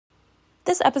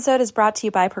This episode is brought to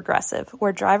you by Progressive,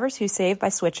 where drivers who save by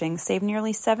switching save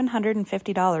nearly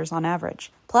 $750 on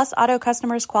average. Plus, auto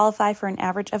customers qualify for an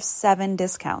average of 7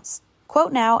 discounts.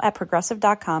 Quote now at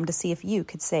Progressive.com to see if you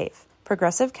could save.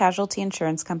 Progressive Casualty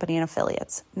Insurance Company and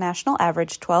Affiliates. National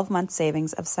average 12-month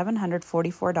savings of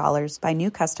 $744 by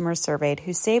new customers surveyed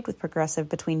who saved with Progressive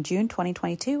between June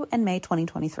 2022 and May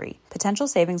 2023. Potential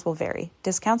savings will vary.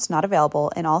 Discounts not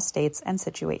available in all states and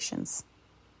situations.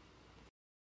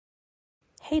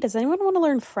 Hey, does anyone want to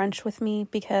learn French with me?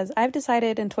 Because I've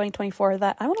decided in 2024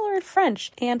 that I want to learn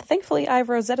French, and thankfully I have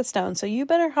Rosetta Stone, so you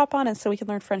better hop on it so we can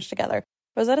learn French together.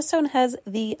 Rosetta Stone has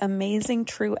the amazing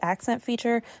true accent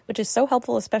feature, which is so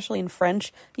helpful, especially in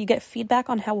French. You get feedback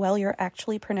on how well you're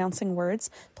actually pronouncing words.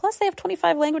 Plus, they have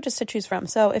 25 languages to choose from.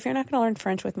 So if you're not going to learn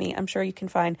French with me, I'm sure you can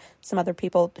find some other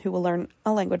people who will learn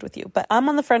a language with you. But I'm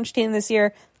on the French team this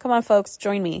year. Come on, folks,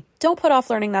 join me. Don't put off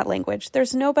learning that language.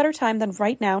 There's no better time than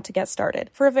right now to get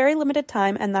started. For a very limited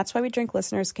time, and that's why We Drink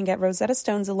listeners can get Rosetta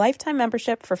Stone's lifetime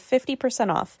membership for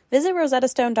 50% off. Visit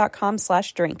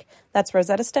rosettastone.com/drink. That's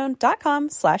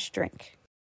rosettastone.com/drink.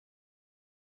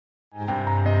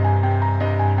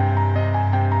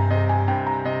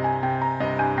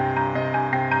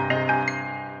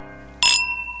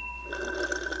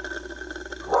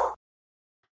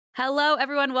 Hello,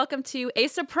 everyone. Welcome to a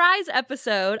surprise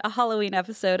episode, a Halloween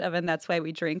episode of And That's Why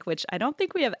We Drink, which I don't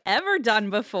think we have ever done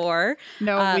before.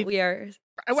 No, we are.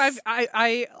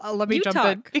 Let me jump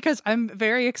in because I'm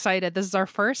very excited. This is our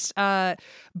first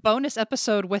bonus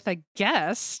episode with a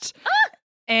guest.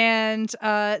 And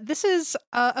this is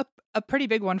a pretty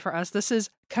big one for us. This is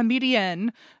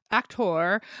comedian,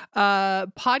 actor,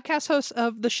 podcast host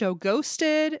of the show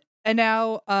Ghosted, and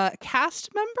now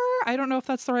cast member. I don't know if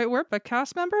that's the right word, but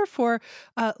cast member for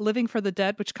Living for the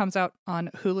Dead, which comes out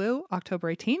on Hulu October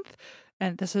 18th.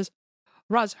 And this is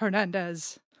Roz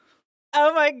Hernandez.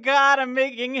 Oh my God, I'm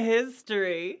making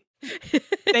history.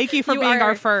 Thank you for being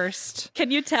our first.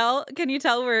 Can you tell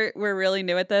we're really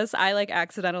new at this? I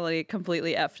accidentally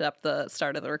completely effed up the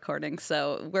start of the recording.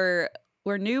 So we're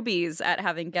newbies at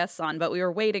having guests on, but we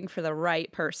were waiting for the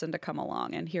right person to come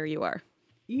along, and here you are.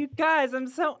 You guys, I'm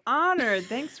so honored.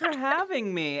 Thanks for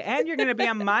having me. And you're going to be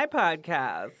on my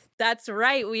podcast. That's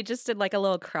right. We just did a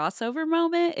little crossover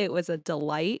moment. It was a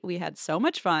delight. We had so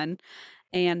much fun.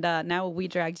 And now we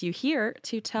dragged you here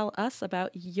to tell us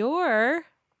about your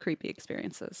creepy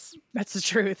experiences. That's the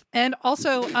truth. And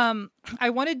also, I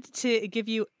wanted to give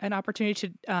you an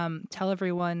opportunity to tell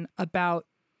everyone about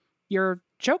your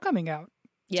show coming out.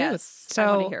 Yes, too. So, I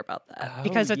want to hear about that.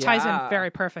 Because it ties in very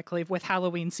perfectly with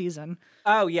Halloween season.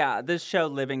 Oh, yeah. This show,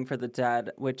 Living for the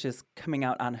Dead, which is coming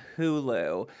out on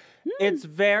Hulu. It's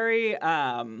very,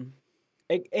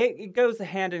 it goes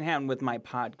hand in hand with my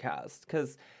podcast.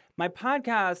 Because my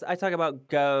podcast, I talk about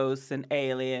ghosts and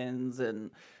aliens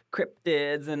and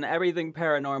cryptids and everything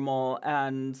paranormal.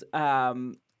 And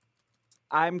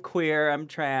I'm queer, I'm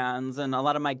trans, and a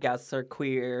lot of my guests are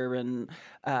queer and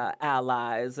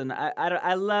allies. And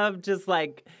I love just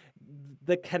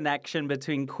the connection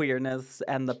between queerness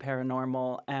and the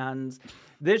paranormal. And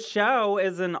this show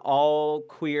is an all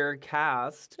queer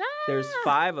cast. There's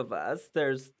 5 of us.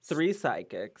 There's 3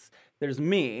 psychics. There's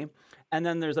me. And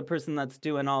then there's a person that's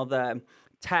doing all the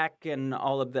tech and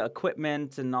all of the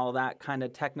equipment and all that kind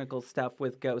of technical stuff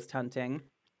with ghost hunting.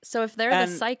 So if they're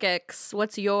the psychics,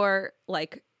 what's your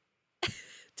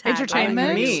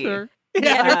entertainment? Me.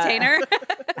 Entertainer?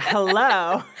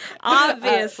 Hello.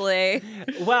 Obviously.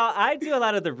 Well, I do a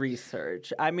lot of the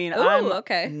research. I mean,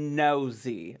 I'm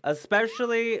nosy,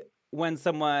 especially when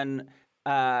someone,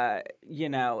 when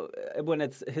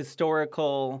it's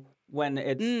historical, when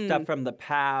it's stuff from the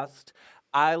past.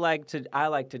 I like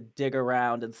to dig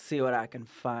around and see what I can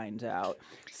find out.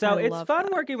 So it's fun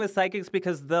working with psychics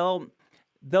because they'll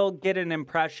get an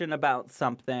impression about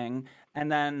something,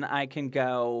 and then I can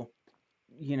go,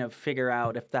 figure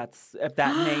out if that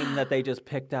name that they just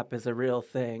picked up is a real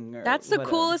thing. Or That's the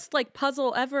coolest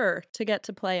puzzle ever to get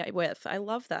to play with. I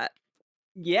love that.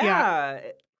 Yeah.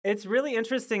 It's really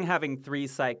interesting having 3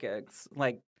 psychics,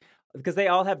 because they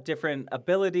all have different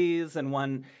abilities, and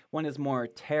one is more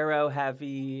tarot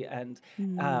heavy, and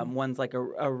one's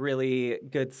a really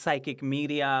good psychic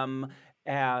medium.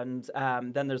 And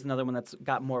then there's another one that's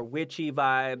got more witchy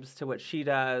vibes to what she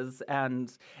does.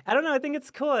 And I don't know, I think it's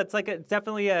cool. It's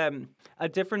definitely a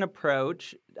different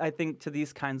approach, I think, to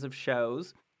these kinds of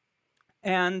shows.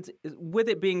 And with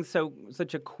it being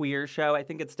such a queer show, I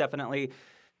think it's definitely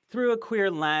through a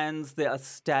queer lens. The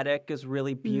aesthetic is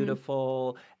really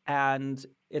beautiful. And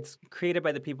it's created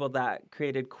by the people that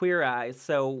created Queer Eye.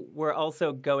 So we're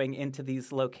also going into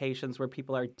these locations where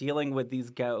people are dealing with these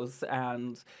ghosts,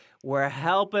 and we're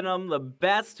helping them the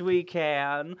best we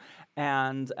can.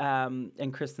 And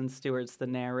Kristen Stewart's the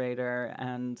narrator,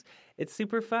 and it's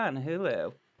super fun.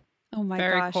 Hulu. Oh my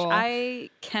Very gosh. cool. I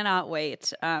cannot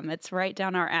wait. It's right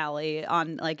down our alley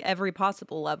on like every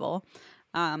possible level.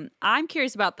 I'm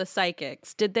curious about the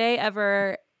psychics. Did they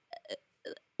ever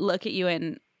look at you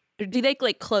and do they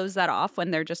like close that off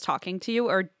when they're just talking to you,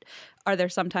 or are there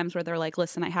some times where they're like,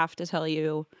 listen, I have to tell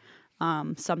you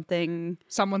something,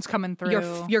 someone's coming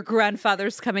through, your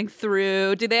grandfather's coming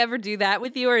through? Do they ever do that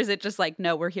with you, or is it just like,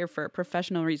 no, we're here for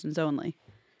professional reasons only?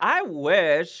 I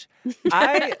wish.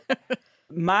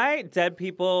 My dead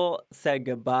people said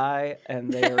goodbye,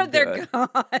 and they're gone.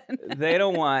 They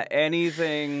don't want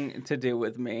anything to do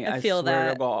with me. I feel swear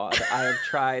that. to God. I have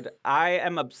tried. I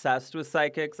am obsessed with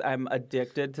psychics. I'm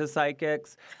addicted to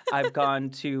psychics. I've gone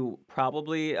to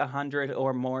probably 100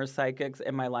 or more psychics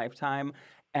in my lifetime,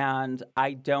 and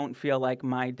I don't feel like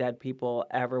my dead people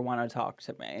ever want to talk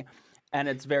to me. And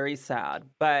it's very sad.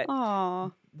 But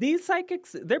Aww. these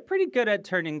psychics, they're pretty good at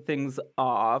turning things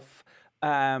off.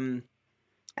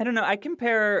 I don't know. I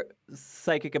compare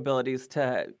psychic abilities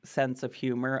to sense of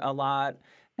humor a lot.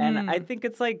 And I think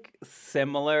it's like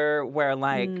similar where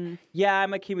like, yeah,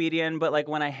 I'm a comedian, but like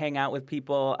when I hang out with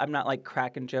people, I'm not like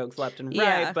cracking jokes left and right.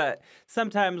 Yeah. But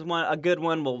sometimes a good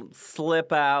one will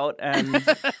slip out. And,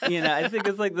 I think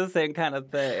it's like the same kind of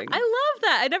thing. I love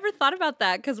that. I never thought about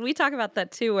that because we talk about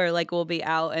that too, where like we'll be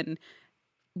out and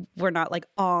we're not like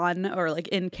on or like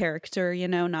in character,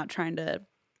 not trying to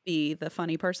be the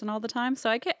funny person all the time. So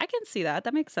I can see that.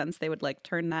 That makes sense. They would like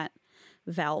turn that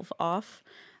valve off.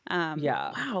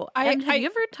 Yeah. Wow. Have you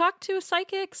ever talked to a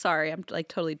psychic? Sorry, I'm like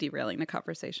totally derailing the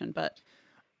conversation, but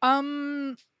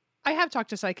I have talked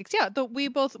to psychics. Yeah, we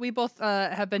both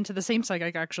have been to the same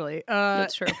psychic actually.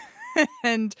 That's true.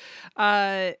 And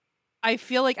I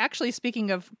feel like actually, speaking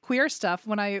of queer stuff,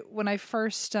 when I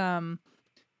first went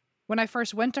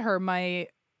to her,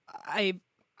 I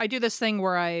do this thing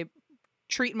where I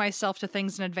treat myself to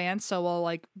things in advance. So I'll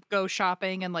like go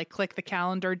shopping and like click the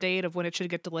calendar date of when it should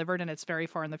get delivered, and it's very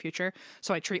far in the future.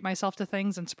 So I treat myself to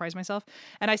things and surprise myself.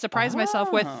 And I surprised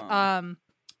myself with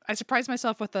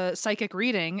a psychic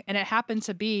reading, and it happened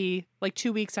to be like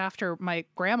 2 weeks after my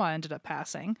grandma ended up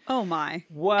passing. Oh my.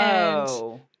 Whoa.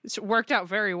 And it worked out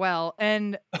very well.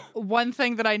 And one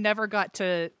thing that I never got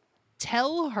to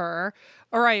tell her,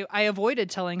 or I avoided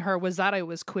telling her, was that I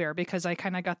was queer, because I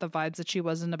kind of got the vibes that she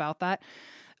wasn't about that.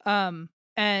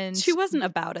 And she wasn't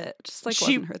about it. Just like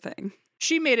wasn't her thing.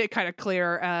 She made it kind of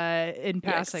clear in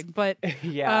passing, but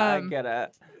yeah, I get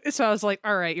it. So I was like,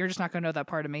 all right, you're just not going to know that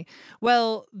part of me.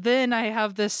 Well, then I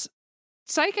have this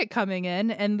psychic coming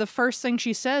in, and the first thing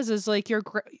she says is like,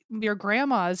 your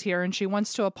grandma is here, and she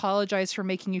wants to apologize for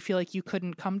making you feel like you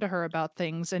couldn't come to her about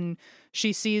things, and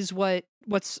she sees what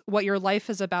your life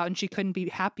is about, and she couldn't be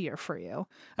happier for you.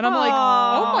 And I'm like,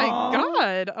 oh my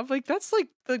God. I'm like, that's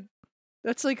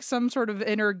like some sort of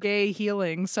inner gay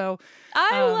healing. So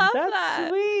I love that's that.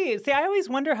 Sweet. See, I always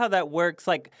wonder how that works.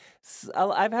 Like,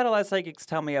 I've had a lot of psychics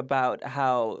tell me about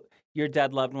how your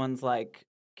dead loved ones like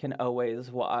can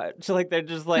always watch. Like they're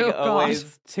just like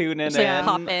always tuning just, in. like,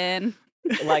 pop in.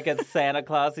 Like it's Santa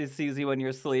Claus. He sees you when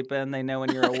you're sleeping. They know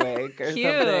when you're awake or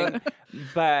something.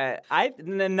 But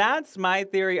and that's my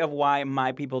theory of why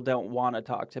my people don't want to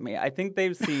talk to me. I think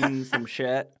they've seen some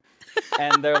shit.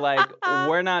 And they're like,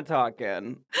 we're not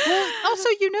talking. Well, also,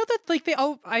 that like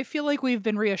I feel like we've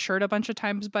been reassured a bunch of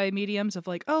times by mediums of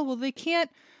like, oh, well,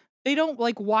 they don't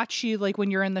like watch you like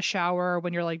when you're in the shower or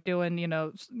when you're like doing,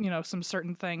 some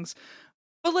certain things.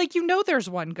 But like, there's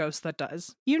one ghost that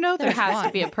does. There has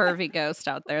to be a pervy ghost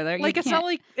out there. Like it's not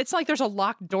like there's a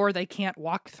locked door they can't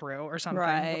walk through or something.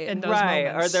 Right. In those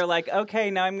moments. Or they're like,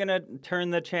 okay, now I'm gonna turn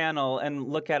the channel and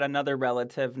look at another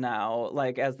relative now,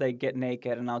 like as they get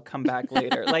naked, and I'll come back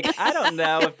later. Like I don't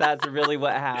know if that's really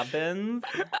what happens.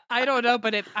 I don't know,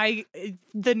 but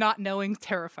the not knowing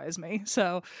terrifies me.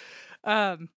 So,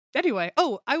 anyway,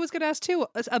 I was gonna ask too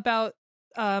about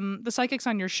the psychics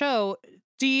on your show.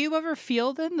 Do you ever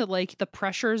feel then that like the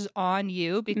pressure's on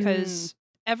you because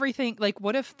everything, like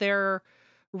what if their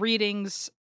readings,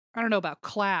 I don't know about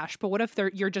clash, but what if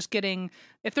you're just getting,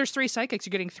 if there's 3 psychics,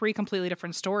 you're getting 3 completely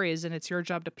different stories and it's your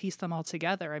job to piece them all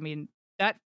together. I mean,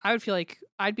 that I would feel like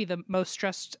I'd be the most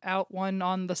stressed out one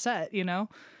on the set,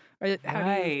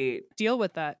 How do you deal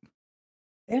with that?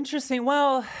 Interesting.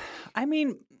 Well, I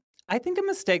mean, I think a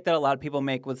mistake that a lot of people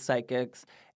make with psychics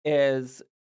is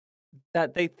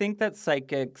that they think that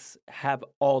psychics have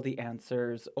all the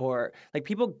answers, or like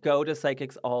people go to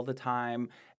psychics all the time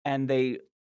and they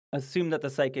assume that the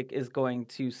psychic is going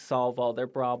to solve all their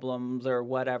problems or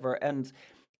whatever. And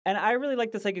I really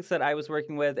like the psychics that I was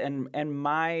working with, and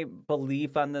my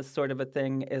belief on this sort of a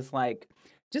thing is like,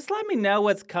 just let me know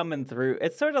what's coming through.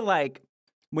 It's sort of like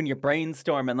when you're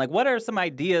brainstorming, like what are some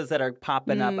ideas that are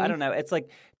popping up? I don't know. It's like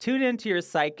tune into your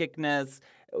psychicness.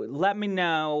 Let me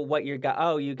know what you got.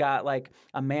 Oh, you got like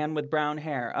a man with brown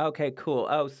hair. Okay, cool.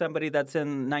 Oh, somebody that's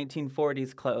in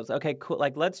 1940s clothes. Okay, cool.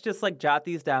 Like, let's just like jot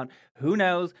these down. Who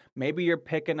knows? Maybe you're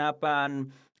picking up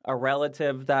on a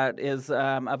relative that is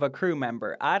of a crew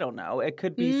member. I don't know. It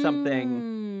could be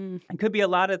something. It could be a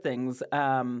lot of things.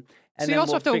 And so you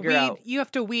also have to weed. You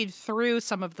have to weed through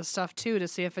some of the stuff too to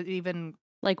see if it even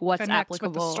like what's connects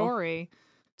applicable with the story.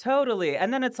 Totally.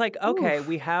 And then it's like, okay,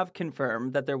 we have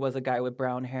confirmed that there was a guy with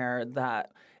brown hair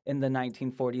that in the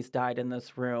 1940s died in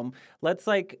this room. Let's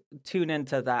like tune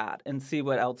into that and see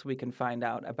what else we can find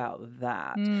out about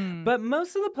that. But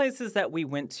most of the places that we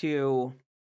went to,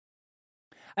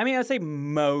 I mean, I'd say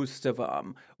most of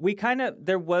them,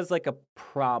 there was like a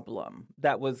problem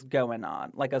that was going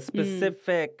on, like a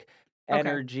specific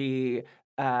energy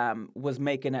was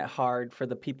making it hard for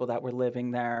the people that were living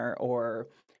there or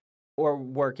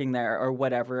working there or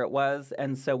whatever it was.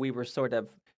 And so we were sort of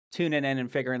tuning in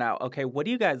and figuring out, okay, what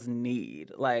do you guys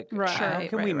need? Like, how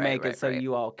can we make it so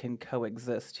you all can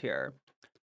coexist here?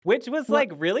 Which was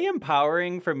like really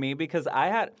empowering for me because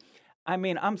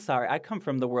I'm sorry, I come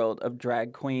from the world of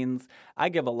drag queens. I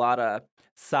give a lot of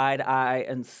side eye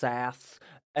and sass.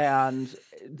 And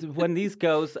when these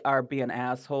ghosts are being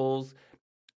assholes,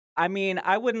 I mean,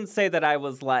 I wouldn't say that I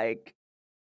was like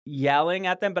yelling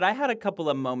at them, but I had a couple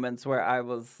of moments where I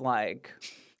was like,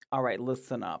 all right,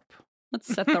 listen up. Let's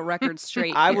set the record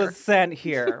straight. I was sent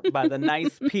here by the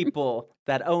nice people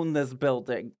that own this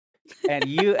building. And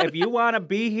if you want to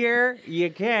be here, you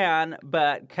can,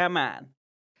 but come on.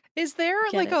 Is there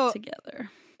together?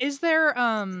 Is there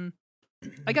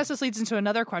I guess this leads into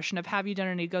another question of have you done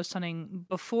any ghost hunting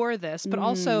before this? But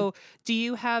also, do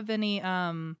you have any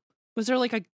was there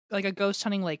like a ghost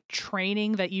hunting like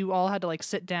training that you all had to like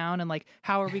sit down and like,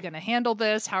 how are we going to handle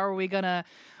this? How are we going to,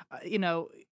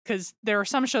 because there are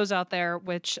some shows out there,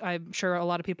 which I'm sure a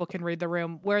lot of people can read the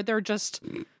room, where they're just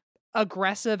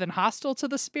aggressive and hostile to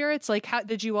the spirits. Like, how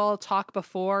did you all talk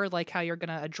before, like how you're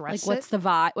going to address what's the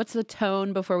vibe? What's the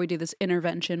tone before we do this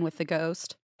intervention with the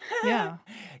ghost? Yeah.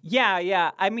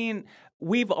 Yeah. I mean,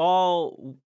 we've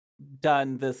all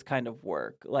done this kind of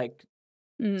work, like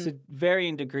to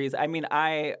varying degrees. I mean,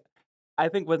 I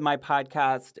think with my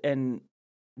podcast and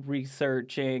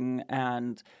researching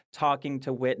and talking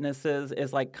to witnesses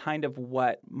is like kind of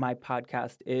what my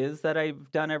podcast is that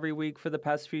I've done every week for the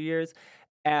past few years.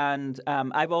 And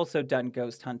I've also done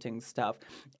ghost hunting stuff.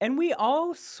 And we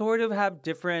all sort of have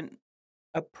different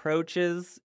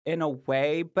approaches in a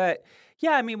way. But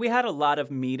yeah, I mean, we had a lot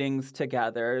of meetings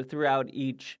together throughout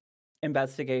each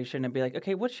investigation and be like,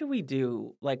 okay, what should we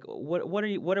do? Like,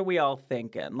 what are we all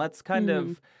thinking? Let's kind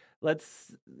of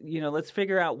let's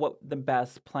figure out what the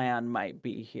best plan might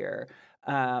be here.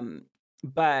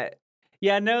 But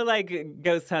yeah, no like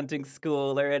ghost hunting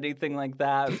school or anything like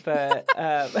that.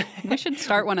 But we should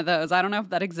start one of those. I don't know if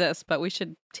that exists, but we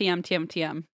should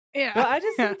TM. Yeah. Well, I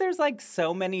just think there's like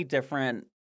so many different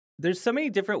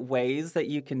ways that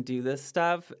you can do this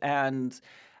stuff. And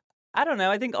I don't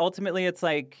know, I think ultimately it's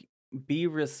like be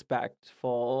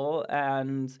respectful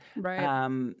and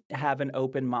have an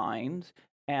open mind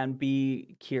and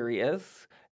be curious.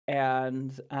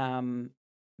 And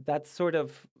that's sort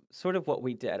of what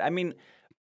we did. I mean,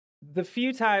 the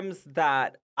few times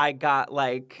that I got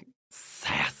like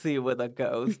sassy with a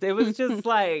ghost, it was just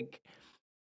like,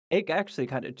 it actually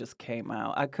kind of just came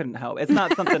out. I couldn't help. It's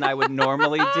not something I would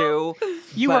normally do.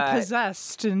 You were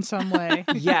possessed in some way.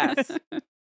 Yes.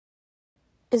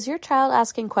 Is your child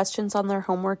asking questions on their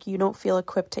homework you don't feel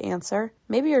equipped to answer?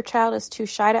 Maybe your child is too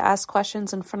shy to ask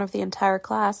questions in front of the entire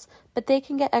class, but they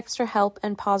can get extra help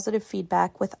and positive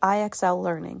feedback with IXL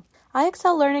Learning.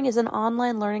 IXL Learning is an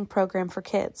online learning program for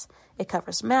kids. It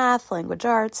covers math, language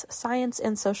arts, science,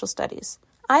 and social studies.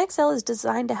 IXL is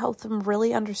designed to help them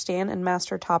really understand and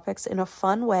master topics in a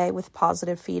fun way with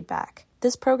positive feedback.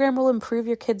 This program will improve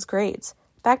your kids' grades.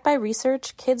 Backed by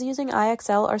research, kids using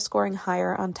IXL are scoring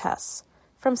higher on tests.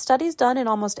 From studies done in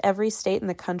almost every state in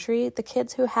the country, the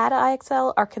kids who had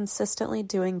IXL are consistently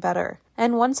doing better.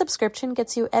 And one subscription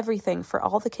gets you everything for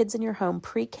all the kids in your home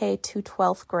pre-K to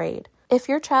 12th grade. If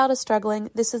your child is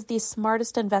struggling, this is the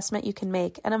smartest investment you can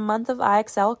make, and a month of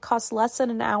IXL costs less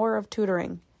than an hour of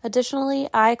tutoring. Additionally,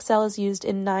 IXL is used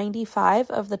in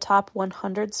 95 of the top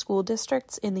 100 school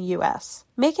districts in the U.S.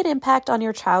 Make an impact on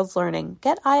your child's learning.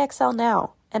 Get IXL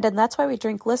now. And That's Why We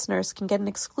Drink listeners can get an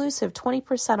exclusive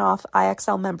 20% off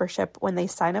IXL membership when they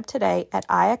sign up today at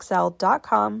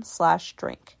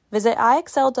IXL.com/drink. Visit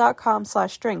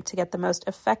IXL.com/drink to get the most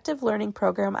effective learning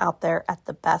program out there at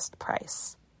the best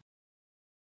price.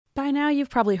 By now, you've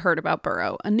probably heard about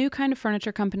Burrow, a new kind of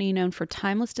furniture company known for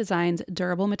timeless designs,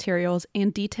 durable materials,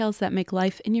 and details that make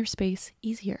life in your space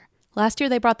easier. Last year,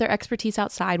 they brought their expertise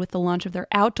outside with the launch of their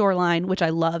outdoor line, which I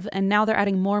love, and now they're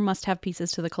adding more must-have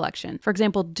pieces to the collection. For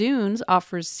example, Dunes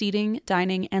offers seating,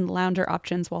 dining, and lounger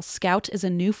options, while Scout is a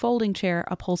new folding chair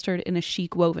upholstered in a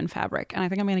chic woven fabric. And I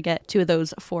think I'm going to get 2 of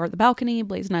those for the balcony.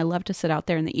 Blaze and I love to sit out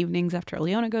there in the evenings after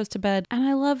Leona goes to bed. And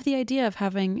I love the idea of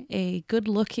having a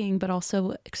good-looking, but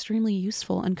also extremely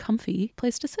useful and comfy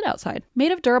place to sit outside.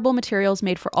 Made of durable materials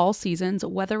made for all seasons,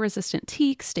 weather-resistant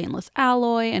teak, stainless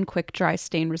alloy, and quick-dry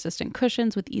stain-resistant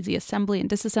cushions with easy assembly and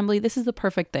disassembly, this is the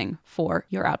perfect thing for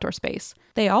your outdoor space.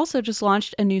 They also just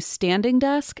launched a new standing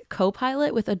desk,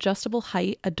 Co-Pilot, with adjustable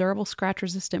height, a durable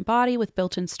scratch-resistant body with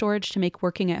built-in storage to make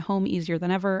working at home easier than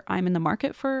ever. I'm in the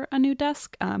market for a new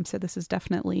desk, so this is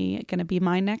definitely going to be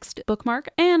my next bookmark.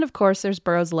 And of course, there's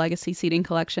Burrow's legacy seating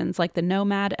collections like the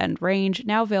Nomad and Range,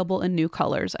 now available in new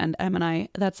colors. And Em and I,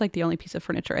 that's like the only piece of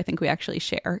furniture I think we actually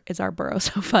share is our Burrow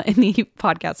sofa in the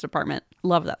podcast department.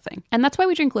 Love that thing. And That's Why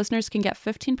We Drink listeners can get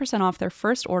 15% off their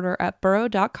first order at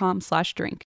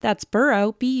burrow.com/drink. That's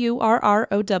Burrow,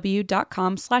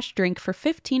 BURROW.com/drink for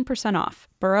 15% off.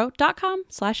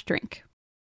 Burrow.com/drink.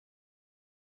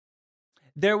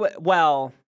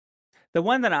 Well, the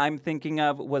one that I'm thinking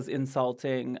of was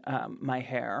insulting my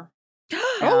hair.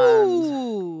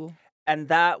 And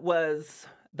that was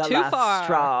the Too last far.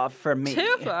 straw for me.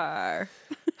 Too far.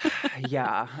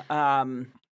 Yeah.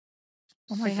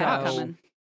 Oh my Have it gosh. coming.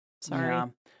 Sorry. Yeah.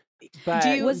 But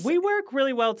we work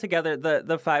really well together,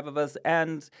 the 5 of us,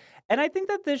 and I think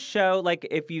that this show, like,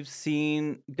 if you've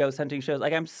seen ghost hunting shows,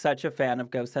 like, I'm such a fan of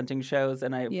ghost hunting shows,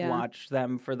 and I've watched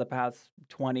them for the past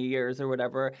 20 years or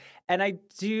whatever, and I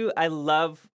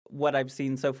love what I've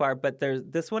seen so far, but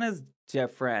this one is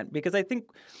different because I think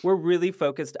we're really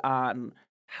focused on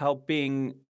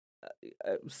helping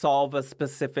solve a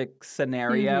specific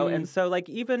scenario, and so, like,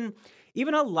 even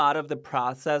a lot of the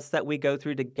process that we go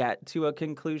through to get to a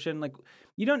conclusion, like,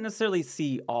 you don't necessarily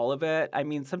see all of it. I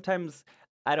mean, sometimes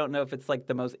I don't know if it's like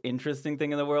the most interesting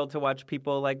thing in the world to watch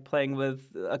people like playing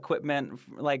with equipment.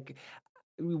 Like,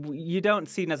 you don't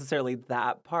see necessarily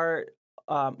that part.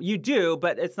 You do,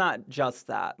 but it's not just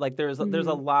that. Like, there's a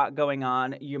lot going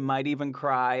on. You might even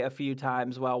cry a few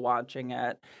times while watching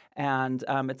it, and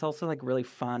it's also like really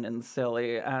fun and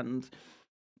silly and.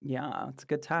 Yeah, it's a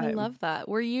good time. I love that.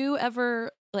 Were you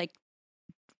ever like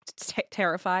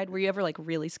terrified? Were you ever like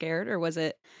really scared, or was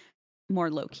it more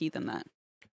low key than that?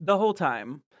 The whole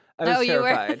time, I was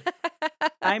terrified. You were.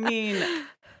 I mean,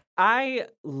 I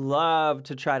love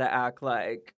to try to act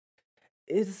like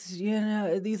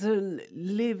these are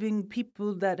living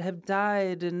people that have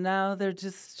died, and now they're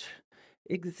just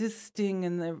existing,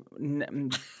 and they're.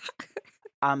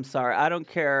 I'm sorry, I don't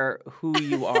care who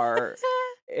you are.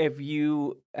 If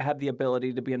you have the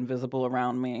ability to be invisible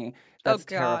around me, that's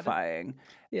terrifying.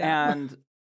 Yeah. And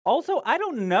also, I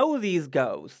don't know these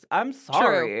ghosts. I'm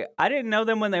sorry. True. I didn't know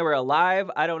them when they were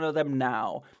alive. I don't know them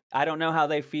now. I don't know how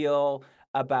they feel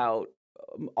about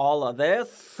all of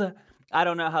this. I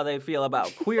don't know how they feel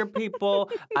about queer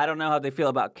people. I don't know how they feel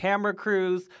about camera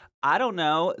crews. I don't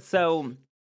know. So,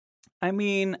 I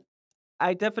mean,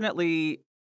 I definitely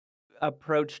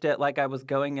approached it like I was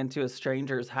going into a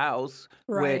stranger's house,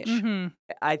 which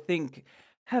I think,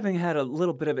 having had a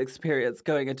little bit of experience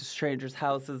going into strangers'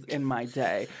 houses in my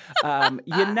day,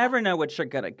 you never know what you're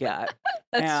gonna get.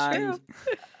 That's true.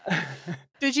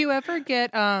 Did you ever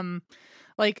get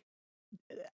like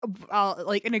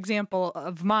an example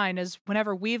of mine is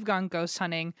whenever we've gone ghost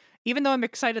hunting, even though I'm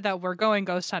excited that we're going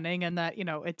ghost hunting and that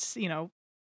it's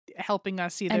helping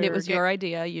us either. And it was your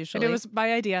idea, usually. And it was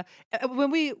my idea.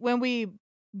 When we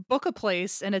book a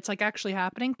place and it's like actually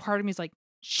happening, part of me is like,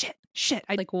 shit.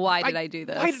 Why did I do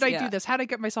this? Why did I do this? How did I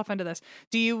get myself into this?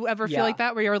 Do you ever feel like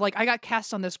that, where you're like, I got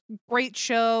cast on this great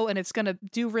show and it's gonna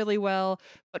do really well,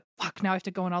 but fuck, now I have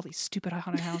to go in all these stupid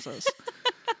haunted houses?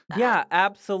 Yeah,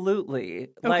 absolutely.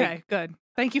 Okay, good.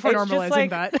 Thank you for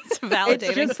normalizing that. It's validating.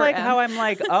 It's just like how I'm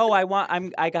like,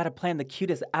 I got to plan the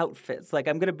cutest outfits. Like,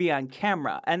 I'm going to be on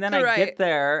camera. And then I get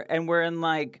there and we're in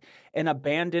like an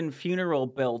abandoned funeral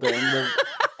building.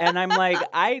 And I'm like,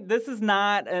 this is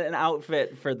not an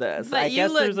outfit for this. But I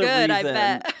guess look there's a good, reason. I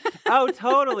bet. Oh,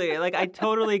 totally. Like, I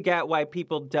totally get why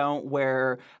people don't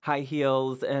wear high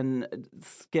heels and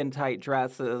skin-tight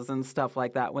dresses and stuff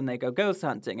like that when they go ghost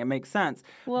hunting. It makes sense.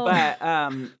 Well,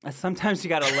 but sometimes you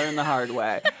got to learn the hard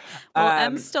way. Well,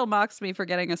 Em still mocks me for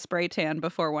getting a spray tan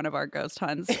before one of our ghost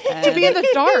hunts. To be in the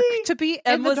dark. To be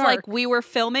in the dark. Like, we were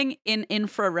filming in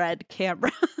infrared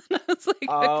camera. I was like,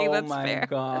 okay, that's fair.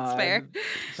 God. That's fair.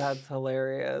 That's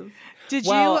hilarious. Did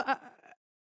you...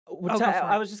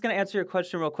 I was just going to answer your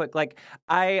question real quick. Like,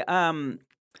 I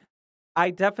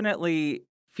definitely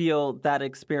feel that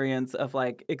experience of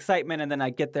like excitement, and then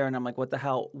I get there and I'm like, what the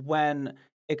hell? When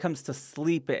it comes to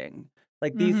sleeping,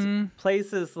 like these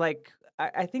places, like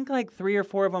I think like 3 or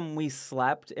 4 of them we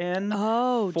slept in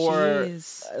for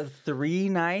 3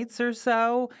 nights or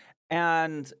so,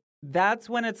 and that's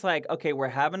when it's like, okay, we're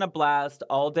having a blast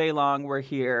all day long. We're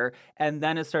here. And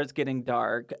then it starts getting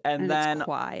dark. And then it's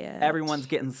quiet. Everyone's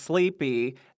getting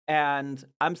sleepy. And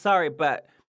I'm sorry, but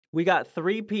we got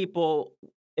 3 people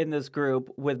in this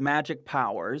group with magic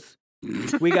powers.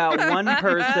 We got one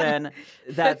person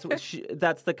that's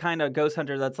the kind of ghost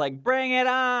hunter that's like, bring it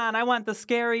on. I want the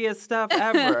scariest stuff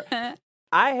ever.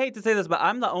 I hate to say this, but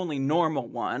I'm the only normal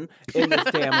one in this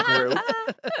damn group.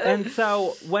 And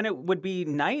so when it would be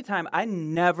nighttime, I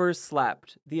never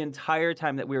slept the entire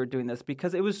time that we were doing this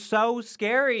because it was so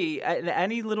scary.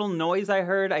 Any little noise I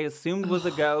heard, I assumed was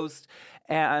a ghost.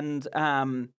 And,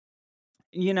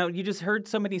 you just heard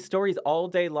so many stories all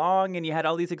day long and you had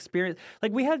all these experiences.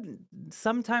 Like we had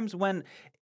sometimes when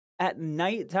at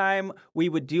nighttime, we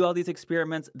would do all these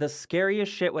experiments. The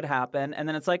scariest shit would happen. And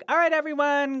then it's like, all right,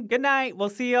 everyone, good night. We'll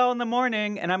see you all in the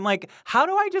morning. And I'm like, how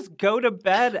do I just go to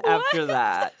bed after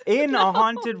that in a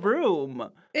haunted room?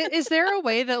 Is there a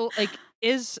way that, like,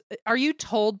 are you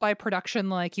told by production,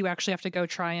 like, you actually have to go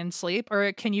try and sleep?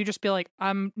 Or can you just be like,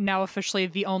 I'm now officially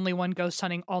the only one ghost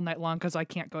hunting all night long because I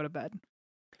can't go to bed?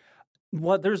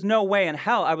 Well, there's no way in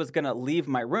hell I was going to leave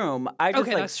my room. I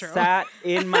just sat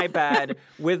in my bed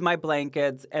with my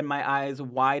blankets and my eyes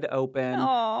wide open.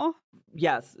 Aww.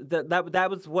 Yes, that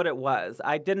was what it was.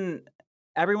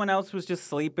 Everyone else was just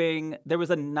sleeping. There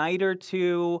was a night or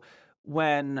two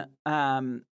when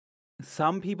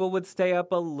some people would stay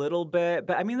up a little bit.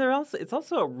 But I mean, it's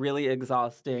also a really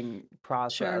exhausting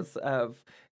process of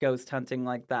ghost hunting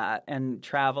like that and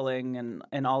traveling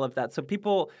and all of that. So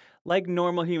people, like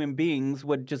normal human beings,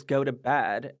 would just go to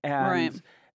bed, and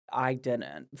I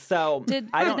didn't. So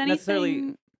I don't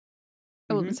necessarily.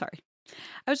 Oh, I'm sorry.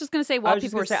 I was just going to say while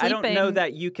people were sleeping. I don't know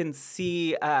that you can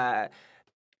see in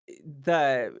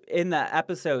the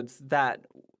episodes that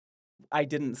I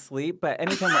didn't sleep, but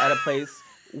anytime we're at a place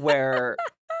where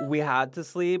we had to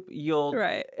sleep,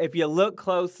 if you look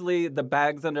closely, the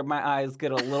bags under my eyes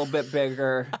get a little bit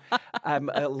bigger.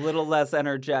 I'm a little less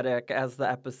energetic as the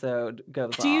episode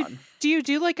goes on. Do you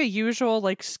do like a usual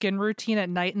like skin routine at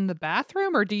night in the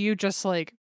bathroom, or do you just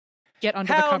like get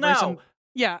under the covers? No.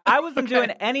 I wasn't doing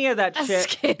any of that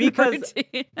shit because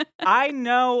I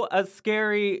know a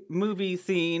scary movie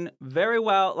scene very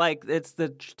well. Like, it's the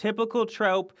typical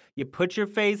trope. You put your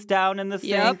face down in the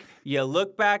sink, you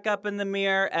look back up in the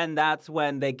mirror, and that's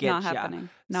when they get you. Not happening.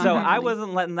 I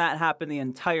wasn't letting that happen the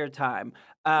entire time.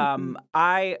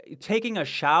 Taking a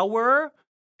shower,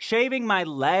 shaving my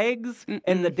legs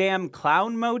in the damn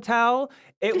clown motel.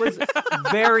 It was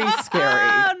very scary.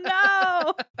 Oh,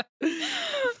 no.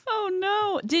 Oh,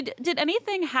 no. Did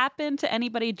anything happen to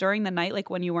anybody during the night, like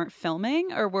when you weren't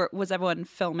filming, or was everyone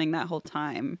filming that whole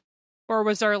time? Or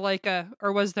was there like a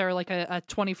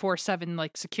 24/7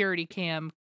 like security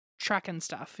cam tracking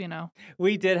stuff, you know?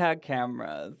 We did have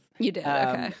cameras. You did,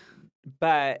 okay.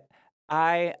 But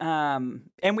and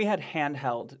we had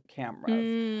handheld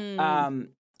cameras.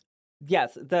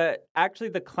 Yes, the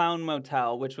Clown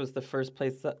Motel, which was the first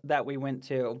place that we went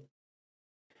to,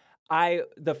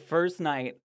 the first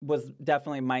night was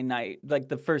definitely my night. Like,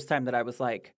 the first time that I was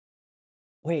like,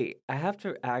 wait, I have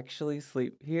to actually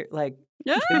sleep here? Like,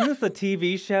 isn't this a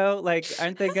TV show? Like,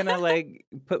 aren't they gonna like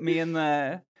put me in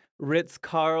the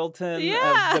Ritz-Carlton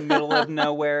of the middle of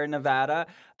nowhere, Nevada?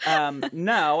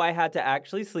 No, I had to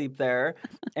actually sleep there,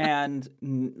 and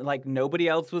like nobody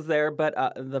else was there but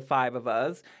the 5 of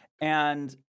us.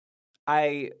 And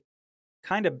I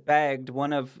kind of begged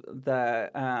one of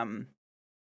my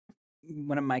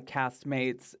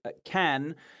castmates,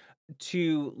 Ken,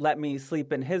 to let me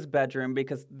sleep in his bedroom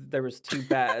because there was 2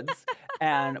 beds.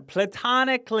 And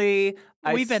platonically,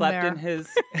 I slept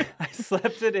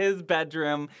in his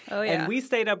bedroom. Oh, yeah. And we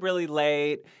stayed up really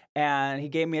late, and he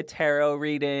gave me a tarot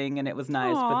reading, and it was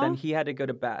nice. Aww. But then he had to go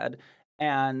to bed.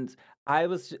 And I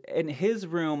was in his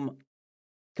room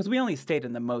because we only stayed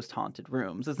in the most haunted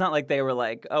rooms. It's not like they were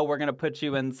like, oh, we're going to put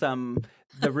you in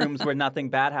the rooms where nothing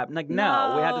bad happened. Like,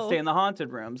 no, we had to stay in the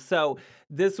haunted rooms. So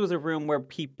this was a room where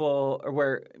people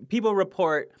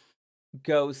report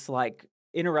ghosts like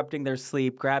interrupting their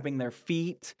sleep, grabbing their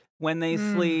feet when they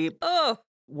sleep,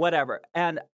 whatever.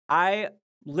 And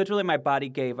literally my body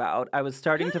gave out. I was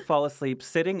starting to fall asleep,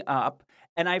 sitting up,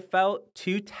 and I felt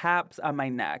 2 taps on my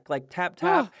neck, like tap,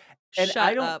 tap. And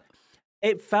Shut up.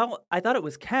 I thought it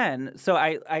was Ken. So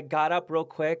I got up real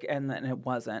quick and then it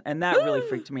wasn't. And that really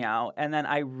freaked me out. And then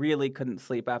I really couldn't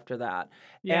sleep after that.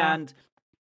 Yeah. And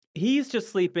he's just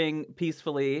sleeping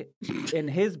peacefully in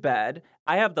his bed.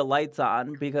 I have the lights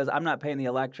on because I'm not paying the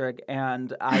electric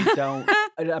and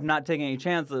I'm not taking any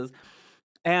chances.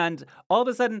 And all of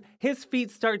a sudden his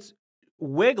feet starts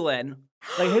wiggling.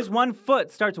 Like his one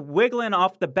foot starts wiggling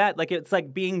off the bed. Like it's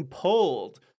like being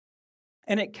pulled.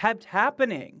 And it kept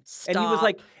happening. Stop. And he was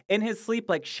like in his sleep,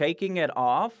 like shaking it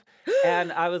off.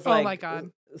 And I was like, oh my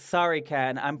God. Sorry,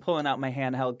 Ken, I'm pulling out my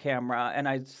handheld camera. And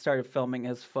I started filming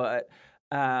his foot.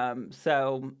 Yeah.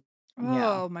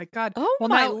 Oh my God. Oh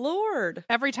my Lord.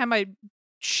 Every time I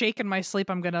shake in my sleep,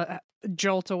 I'm going to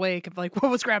jolt awake of like, what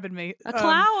was grabbing me? A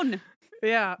clown.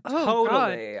 Yeah. Oh,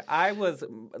 totally. God. I was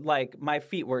like, my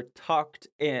feet were tucked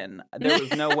in. There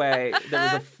was no way.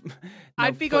 There was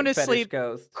I'd be going to sleep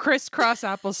ghost. Crisscross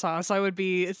applesauce. I would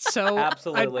be so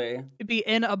absolutely I'd be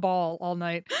in a ball all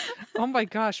night. Oh my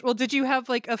gosh. Well, did you have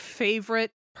like a favorite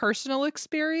personal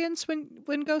experience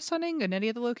when ghost hunting in any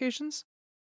of the locations?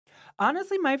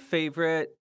 Honestly, my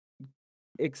favorite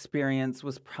experience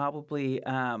was probably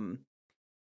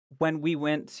when we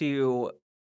went to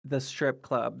the strip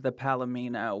club, the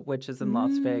Palomino, which is in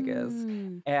Las Vegas.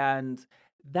 And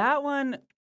that one,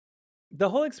 the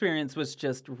whole experience was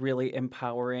just really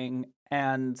empowering.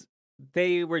 And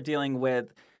they were dealing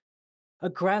with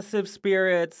aggressive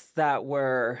spirits that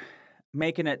were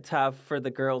making it tough for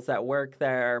the girls that work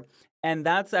there. And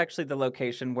that's actually the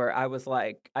location where I was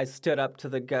like, I stood up to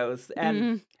the ghosts.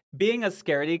 And being a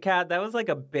scaredy cat, that was like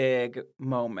a big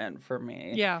moment for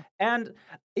me. Yeah. And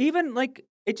even like,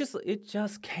 it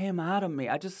just came out of me.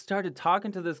 I just started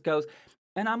talking to this ghost,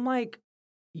 and I'm like,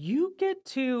 you get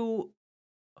to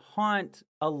haunt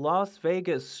a Las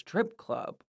Vegas strip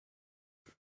club.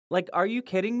 Like, are you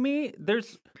kidding me?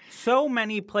 There's so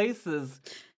many places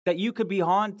that you could be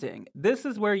haunting. This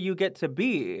is where you get to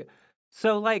be.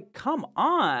 So, like, come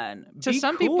on. To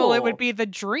some people, it would be the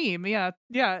dream. Yeah.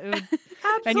 Yeah. It would...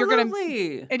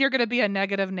 Absolutely. And you're gonna be a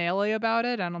negative Nelly about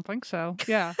it? I don't think so.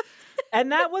 Yeah.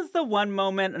 And that was the one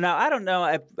moment. Now, I don't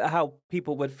know how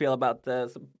people would feel about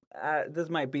this. This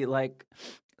might be like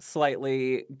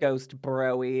slightly ghost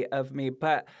bro-y of me,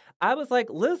 but I was like,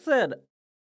 listen,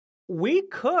 we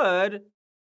could,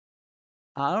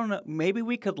 I don't know, maybe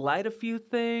we could light a few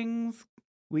things.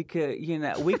 We could,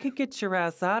 we could get your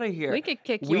ass out of here. We could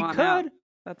kick you out.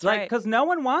 That's right. Because no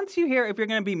one wants you here if you're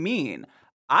going to be mean.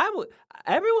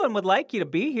 Everyone would like you to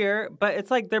be here, but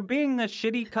it's like they're being a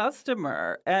shitty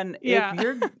customer. And if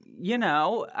you're,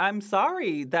 I'm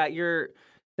sorry that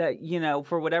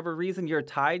for whatever reason you're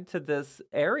tied to this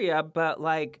area, but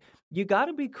like, you got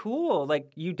to be cool.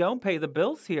 Like, you don't pay the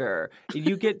bills here.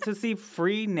 You get to see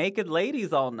free naked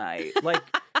ladies all night. Like,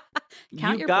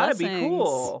 you got to be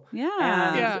cool.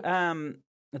 Yeah. And,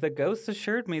 the ghost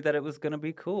assured me that it was going to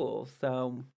be cool,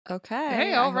 so... Okay.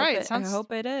 Hey, all right. I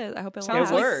hope it is. I hope it lasts.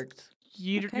 It worked.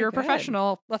 You're a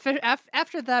professional.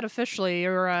 After that, officially,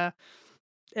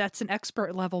 that's an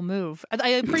expert level move. I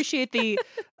appreciate the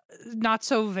not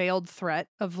so veiled threat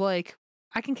of like,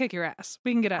 I can kick your ass.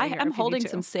 We can get out of here. I'm holding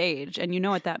some sage, and you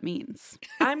know what that means.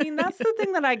 I mean, that's the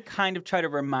thing that I kind of try to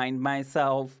remind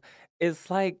myself is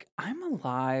like, I'm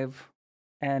alive,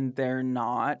 and they're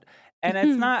not. And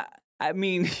it's not... I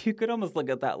mean, you could almost look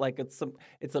at that like it's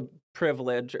a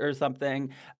privilege or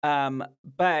something,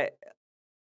 but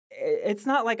it's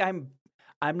not like I'm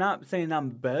not saying I'm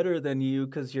better than you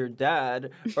because you're dead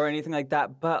or anything like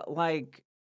that. But like,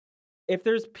 if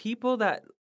there's people that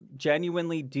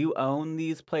genuinely do own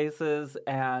these places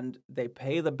and they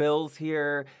pay the bills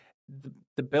here,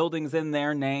 the building's in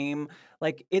their name,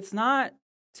 like it's not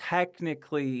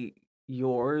technically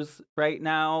yours right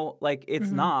now. Like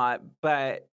it's not,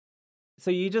 but. So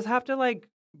you just have to like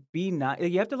be nice.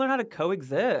 You have to learn how to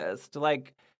coexist.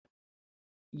 Like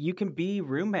you can be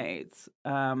roommates.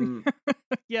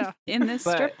 Yeah, in this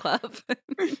strip club.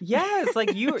 Yes,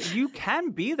 like you can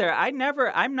be there.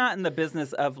 I'm not in the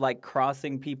business of like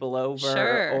crossing people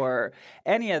over or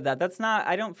any of that. That's not.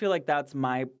 I don't feel like that's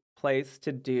my place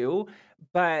to do.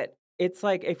 But it's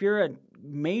like if you're a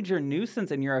major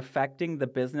nuisance and you're affecting the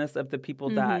business of the people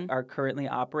that are currently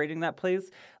operating that place,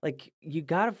 like you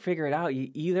got to figure it out.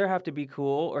 You either have to be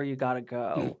cool or you got to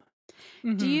go.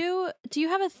 Do you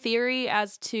have a theory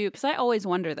as to, because I always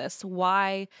wonder this,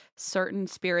 why certain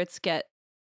spirits get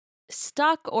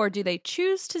stuck, or do they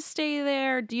choose to stay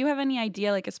there? Do you have any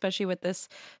idea, like especially with this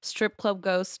strip club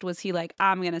ghost, was he like,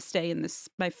 I'm gonna stay in this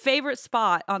my favorite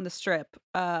spot on the strip,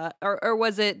 or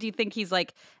was it, do you think he's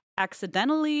like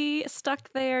accidentally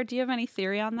stuck there? Do you have any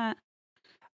theory on that?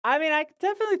 I mean, I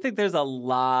definitely think there's a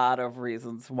lot of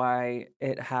reasons why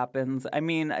it happens. I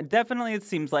mean, definitely it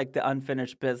seems like the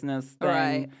unfinished business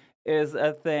thing is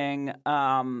a thing.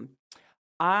 My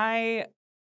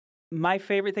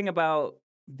favorite thing about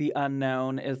the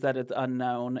unknown is that it's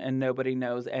unknown and nobody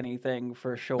knows anything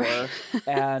for sure.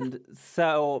 And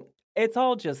so it's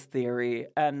all just theory.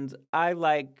 And I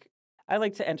like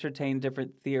to entertain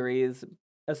different theories,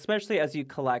 especially as you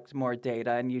collect more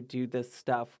data and you do this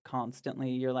stuff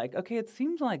constantly. You're like, okay, it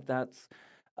seems like that's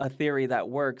a theory that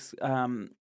works.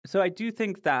 So I do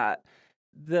think that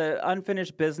the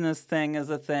unfinished business thing is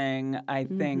a thing. I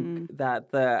think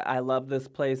that the I love this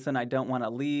place and I don't want to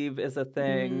leave is a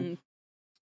thing.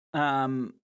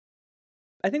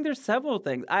 I think there's several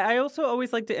things. I also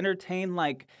always like to entertain,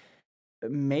 like,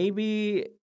 maybe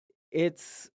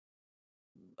it's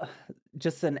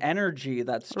just an energy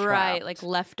that's trapped. Right, like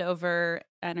leftover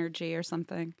energy or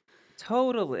something.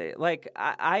 Totally. Like,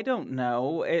 I don't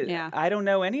know. I don't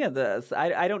know any of this.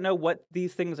 I don't know what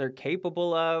these things are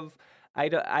capable of. I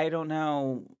don't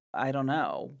know.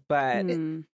 But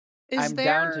I'm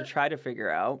down to try to figure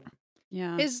out.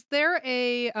 Yeah. Is there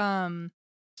a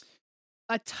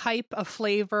type, a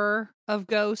flavor of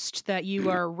ghost that you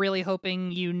are really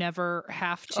hoping you never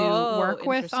have to work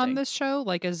with on this show?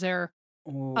 Like, is there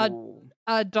a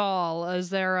doll? Is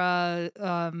there a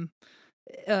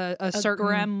certain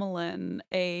gremlin,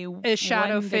 a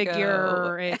shadow Wendigo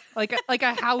figure, like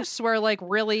a house where like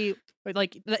really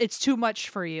like it's too much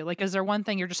for you? Like, is there one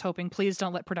thing you're just hoping, please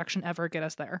don't let production ever get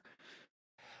us there?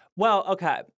 Well,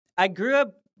 okay. I grew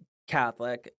up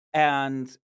Catholic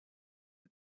and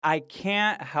I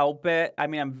can't help it. I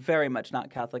mean, I'm very much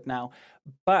not Catholic now,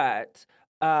 but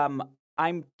I'm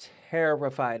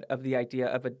terrified of the idea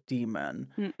of a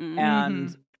demon.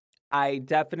 And I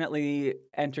definitely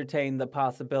entertain the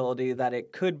possibility that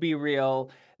it could be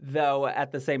real, though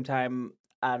at the same time,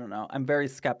 I don't know. I'm very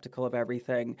skeptical of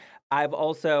everything. I've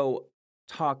also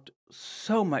talked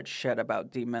so much shit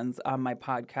about demons on my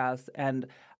podcast, and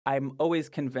I'm always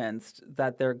convinced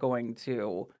that they're going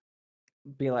to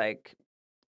be like,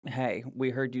 hey,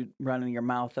 we heard you running your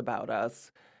mouth about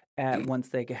us, and once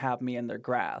they have me in their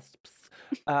grasps.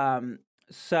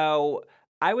 So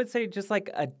I would say just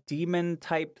like a demon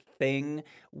type thing.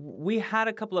 We had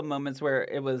a couple of moments where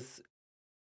it was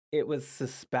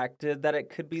suspected that it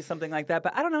could be something like that,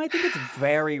 but I don't know. I think it's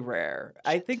very rare.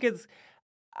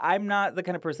 I'm not the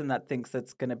kind of person that thinks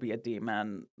it's going to be a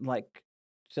demon, like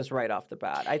just right off the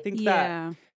bat. I think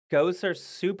that ghosts are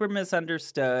super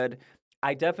misunderstood.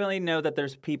 I definitely know that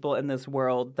there's people in this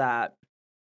world that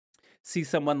see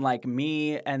someone like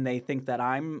me and they think that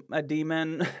I'm a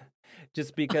demon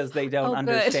just because they don't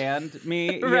understand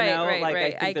me, you know?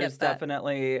 I think there's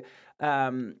definitely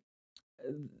I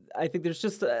think there's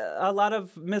just a lot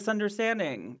of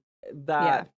misunderstanding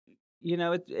that you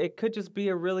know, it could just be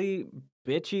a really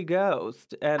bitchy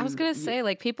ghost. And I was gonna say,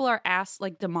 like, people are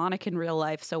like demonic in real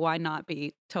life, so why not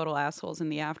be total assholes in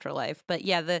the afterlife? But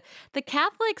yeah, the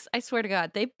Catholics, I swear to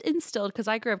God, they've instilled, because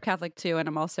I grew up Catholic too, and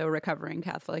I'm also a recovering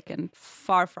Catholic and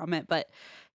far from it, but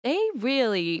they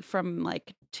really, from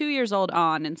like 2 years old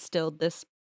on, instilled this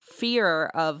fear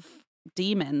of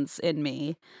demons in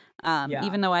me.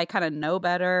 Even though I kind of know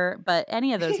better, but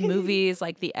any of those movies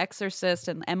like The Exorcist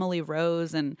and Emily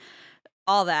Rose and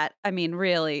all that, I mean,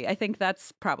 really, I think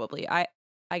that's probably, I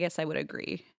guess I would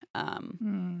agree.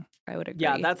 I would agree.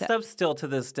 Yeah, that stuff still to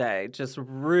this day just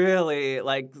really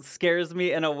like scares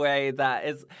me in a way that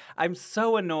is, I'm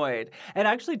so annoyed. And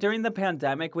actually during the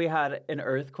pandemic, we had an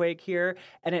earthquake here,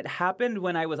 and it happened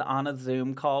when I was on a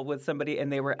Zoom call with somebody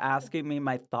and they were asking me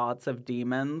my thoughts of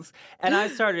demons. And I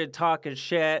started talking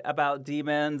shit about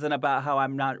demons and about how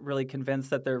I'm not really convinced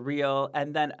that they're real.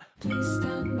 And then, please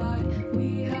stand by.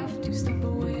 We have to step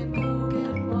away and go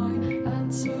get wine.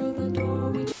 Answer the door.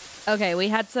 Okay, we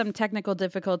had some technical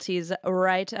difficulties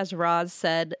right as Roz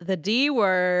said the D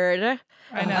word.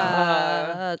 I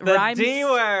know. The D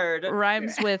word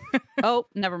rhymes with, oh,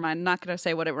 never mind. Not going to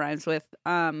say what it rhymes with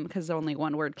because only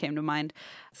one word came to mind.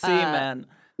 Semen.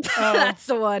 That's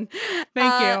the one.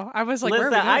 Thank you. I was like,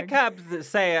 listen, I kept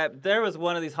saying, there was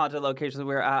one of these haunted locations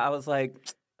where I was like,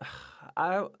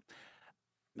 I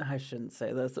shouldn't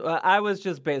say this. I was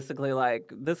just basically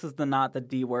like, this is not the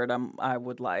D word I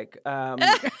would like. But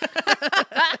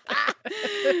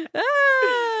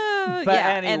yeah,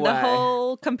 anyway. and the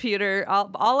whole computer,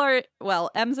 all our,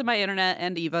 M's and my internet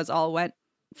and Eva's all went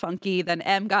funky. Then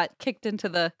M got kicked into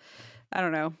the, I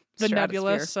don't know, the stratosphere.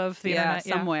 nebulous of the internet,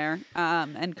 somewhere,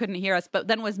 and couldn't hear us, but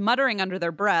then was muttering under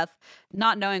their breath,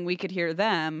 not knowing we could hear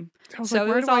them. So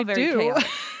it was all very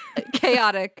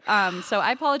chaotic. So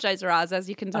I apologize, Roz. As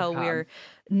you can tell, we're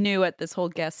new at this whole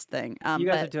guest thing. You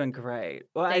guys are doing great.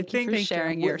 Well, thank you for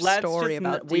sharing your story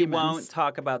about demons. We won't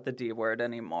talk about the D word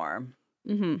anymore.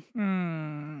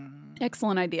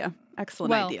 Excellent idea.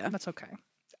 Excellent idea. That's okay.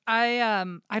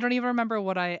 I don't even remember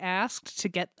what I asked to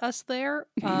get us there.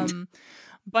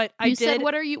 But you said,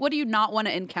 what do you not want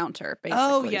to encounter? Basically.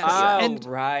 Oh yes.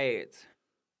 Right.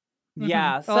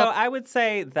 Yeah. So I would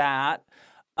say that.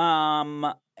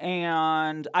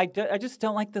 And I just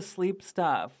don't like the sleep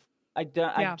stuff.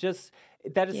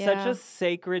 That is such a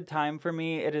sacred time for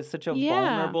me. It is such a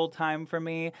vulnerable time for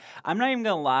me. I'm not even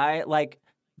gonna lie. Like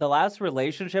the last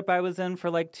relationship I was in for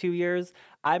like 2 years,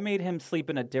 I made him sleep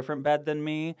in a different bed than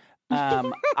me.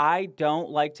 I don't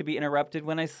like to be interrupted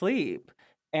when I sleep.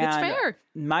 And it's fair.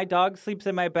 My dog sleeps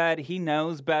in my bed. He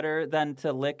knows better than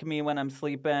to lick me when I'm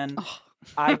sleeping.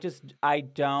 I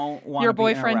don't want your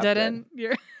boyfriend didn't.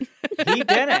 He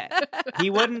didn't. He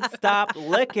wouldn't stop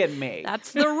licking me.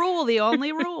 That's the rule. The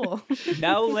only rule.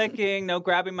 No licking, no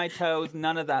grabbing my toes,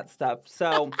 none of that stuff.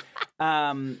 So,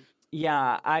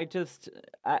 yeah, it's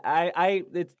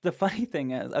the funny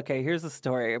thing is, okay, here's the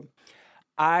story.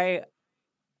 I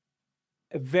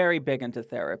very big into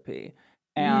therapy,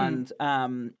 and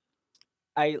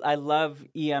I love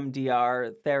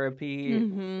EMDR therapy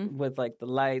with like the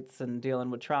lights and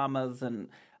dealing with traumas, and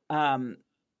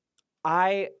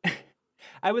I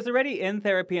was already in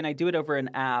therapy, and I do it over an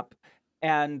app,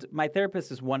 and my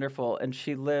therapist is wonderful, and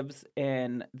she lives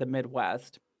in the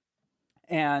Midwest,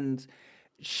 and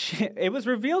it was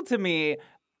revealed to me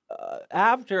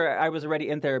after I was already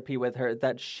in therapy with her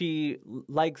that she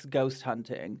likes ghost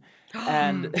hunting.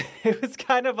 And it was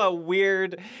kind of a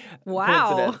weird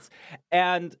coincidence.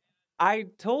 And I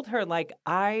told her, like,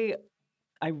 I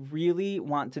really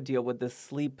want to deal with this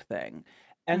sleep thing.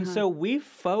 And so we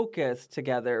focused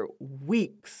together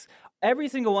weeks. Every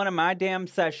single one of my damn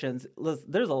sessions,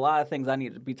 there's a lot of things I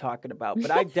need to be talking about,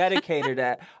 but I dedicated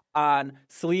it on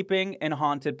sleeping in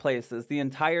haunted places the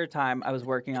entire time I was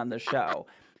working on the show.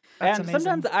 That's and amazing.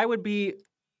 Sometimes I would be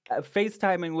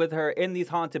FaceTiming with her in these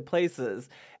haunted places,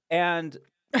 and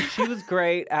she was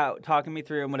great at talking me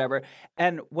through and whatever.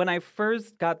 And when I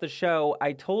first got the show,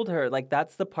 I told her, like,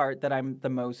 that's the part that I'm the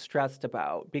most stressed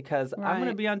about, because I'm going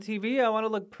to be on TV. I want to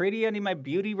look pretty. I need my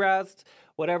beauty rest,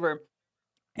 whatever.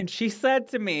 And she said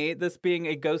to me, this being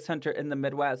a ghost hunter in the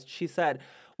Midwest, she said,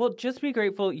 well, just be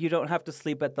grateful you don't have to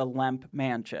sleep at the Lemp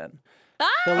Mansion.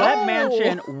 The Lemp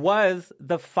Mansion was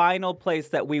the final place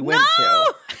that we went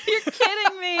to. You're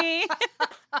kidding me.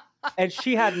 And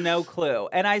she had no clue.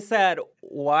 And I said,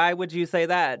 why would you say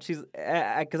that? She's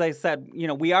because I said,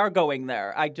 we are going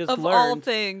there. I just learned all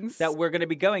things that we're going to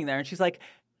be going there. And she's like,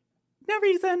 no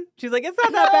reason. She's like, it's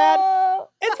not that bad.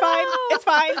 It's fine. It's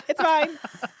fine. It's fine.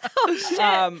 Oh,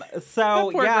 shit.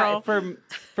 So yeah, girl.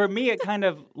 for me, it kind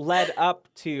of led up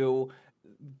to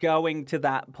going to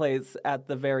that place at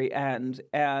the very end.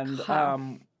 And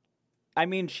I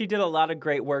mean, she did a lot of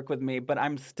great work with me, but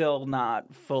I'm still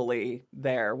not fully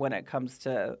there when it comes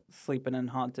to sleeping in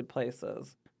haunted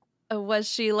places. Was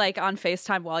she like on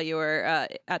FaceTime while you were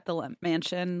at the Lemp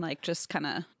Mansion, like just kind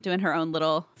of doing her own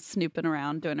little snooping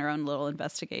around, doing her own little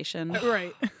investigation?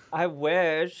 Right. I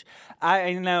wish.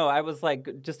 I know. I was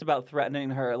like just about threatening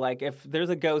her. Like, if there's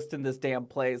a ghost in this damn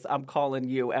place, I'm calling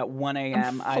you at 1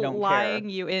 a.m. I don't care. Flying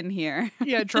you in here.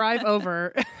 Yeah, drive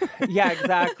over. Yeah,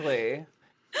 exactly.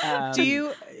 Do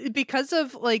you, because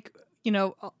of like,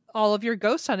 all of your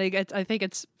ghost hunting, I think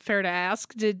it's fair to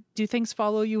ask, do things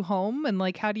follow you home, and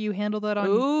like how do you handle that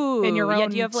in your own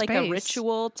do you have like space? a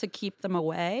ritual to keep them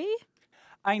away?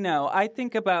 I know. I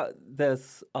think about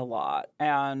this a lot,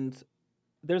 and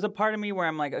there's a part of me where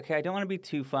I'm like, okay, I don't want to be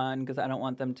too fun because I don't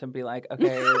want them to be like,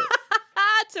 okay,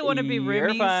 to want to be you're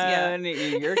roomies. fun,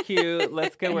 you're cute,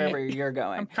 let's go wherever you're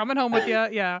going. I'm coming home with you.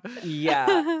 Yeah.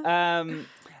 Yeah.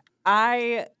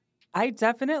 I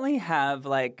definitely have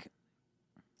like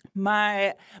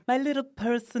my little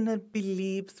personal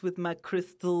beliefs with my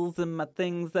crystals and my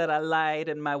things that I light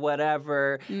and my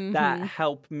whatever that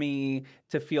help me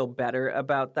to feel better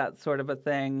about that sort of a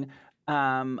thing.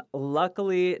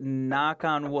 Luckily, knock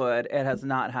on wood, it has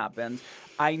not happened.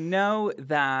 I know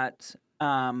that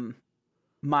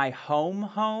my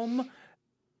home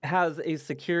has a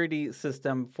security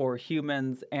system for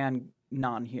humans and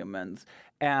non-humans.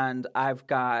 And I've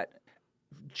got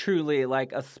truly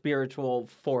like a spiritual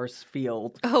force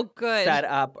field set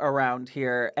up around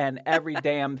here, and every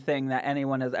damn thing that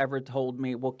anyone has ever told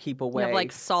me will keep away. You have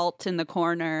like salt in the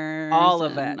corners, all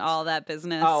of it, all that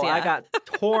business. I got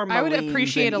tourmalines. I would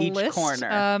appreciate in a each list.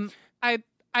 Corner.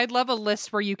 I'd love a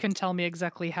list where you can tell me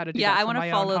exactly how to do that. Yeah, I want to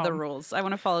follow the rules. I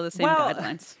want to follow the same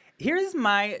guidelines. Here's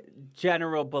my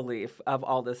general belief of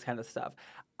all this kind of stuff.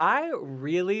 I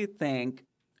really think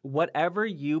whatever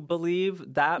you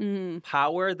believe, that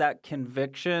power, that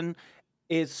conviction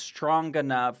is strong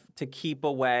enough to keep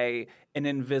away an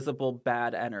invisible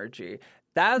bad energy.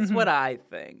 That's what I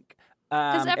think.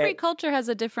 Because every culture has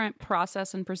a different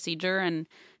process and procedure, and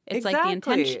it's like the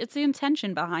intention. It's the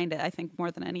intention behind it, I think, more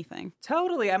than anything.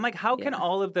 Totally. I'm like, how can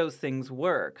all of those things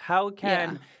work? How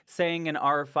can saying an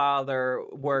Our Father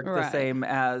work the same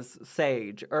as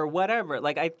sage or whatever?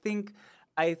 Like, I think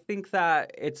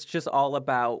that it's just all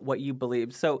about what you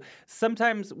believe. So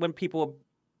sometimes when people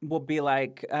will be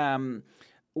like,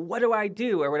 what do I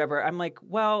do or whatever, I'm like,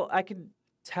 well, I could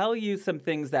tell you some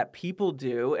things that people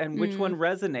do and which one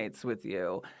resonates with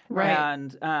you. Right.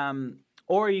 And,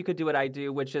 or you could do what I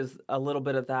do, which is a little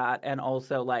bit of that. And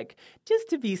also like, just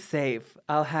to be safe,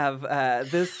 I'll have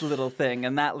this little thing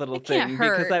and that little thing.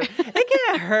 Because it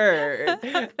can't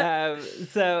hurt.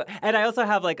 So, and I also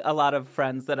have like a lot of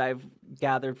friends that I've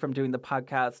gathered from doing the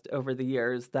podcast over the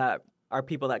years that are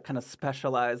people that kind of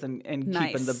specialize in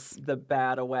keeping the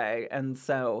bad away. And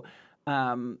so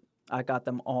I got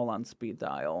them all on speed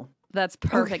dial. That's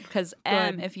perfect because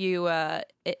M, if you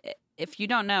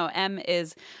don't know, M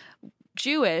is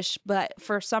Jewish, but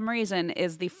for some reason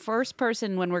is the first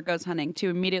person when we're ghost hunting to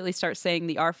immediately start saying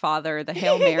the Our Father, the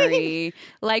Hail Mary.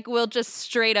 Like we'll just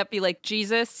straight up be like,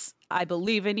 Jesus, I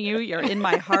believe in you. You're in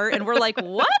my heart. And we're like,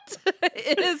 what?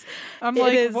 It is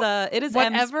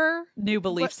whatever M's new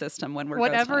belief system when we're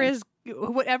ghost hunting.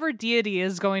 Whatever deity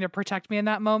is going to protect me in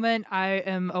that moment, I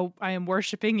am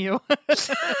worshiping you.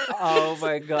 Oh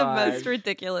my God. The most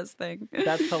ridiculous thing.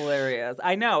 That's hilarious.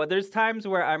 I know. There's times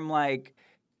where I'm like,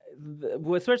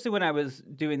 especially when I was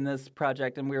doing this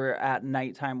project and we were at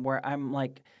nighttime, where I'm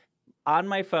like on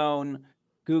my phone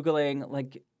Googling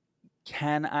like,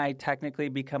 can I technically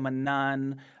become a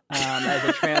nun as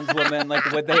a trans woman?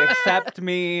 Like, would they accept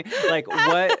me? Like,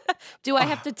 what? Do I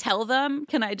have to tell them?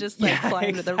 Can I just like fly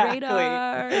under the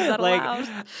radar? Is that like, allowed?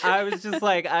 I was just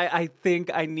like, I think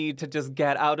I need to just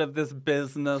get out of this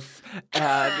business,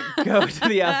 go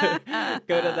to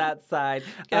that side.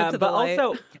 But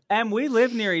also, we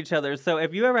live near each other. So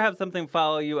if you ever have something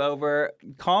follow you over,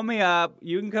 call me up.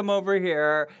 You can come over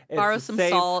here. Borrow some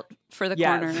salt for the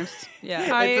corners.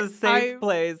 Yeah. It's a safe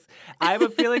place. I have a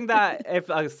feeling that if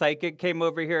a psychic came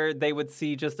over here, they would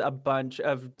see just a bunch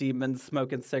of demons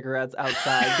smoking cigarettes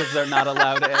outside because they're not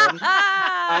allowed in.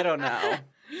 I don't know.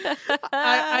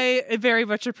 I very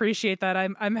much appreciate that.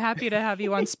 I'm happy to have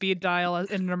you on speed dial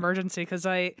in an emergency because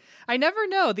I never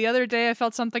know. The other day I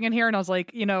felt something in here and I was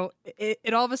like,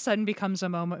 it all of a sudden becomes a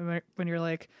moment when you're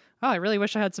like, oh, I really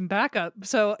wish I had some backup.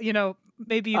 So,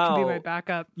 maybe you can be my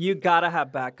backup. You gotta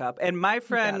have backup. And my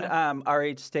friend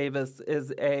R.H. Davis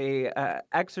is a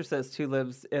exorcist who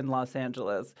lives in Los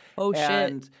Angeles. Oh,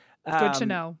 and, shit. Good to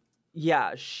know.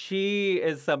 Yeah, she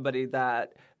is somebody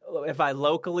that if I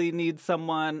locally need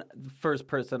someone, the first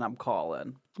person I'm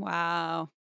calling. Wow.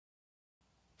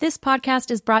 This podcast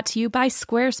is brought to you by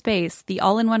Squarespace, the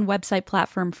all-in-one website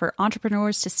platform for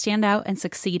entrepreneurs to stand out and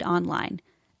succeed online.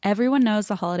 Everyone knows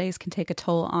the holidays can take a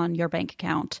toll on your bank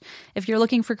account. If you're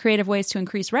looking for creative ways to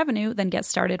increase revenue, then get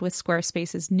started with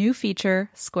Squarespace's new feature,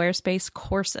 Squarespace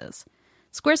Courses.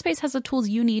 Squarespace has the tools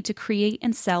you need to create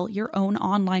and sell your own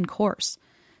online course.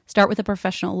 Start with a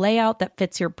professional layout that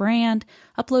fits your brand,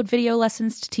 upload video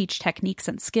lessons to teach techniques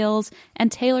and skills,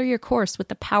 and tailor your course with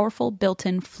the powerful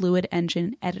built-in Fluid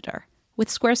Engine editor. With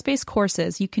Squarespace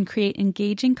Courses, you can create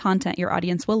engaging content your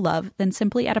audience will love, then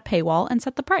simply add a paywall and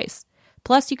set the price.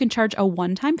 Plus, you can charge a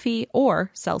one-time fee or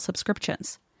sell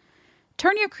subscriptions.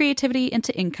 Turn your creativity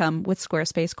into income with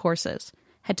Squarespace Courses.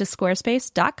 Head to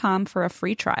squarespace.com for a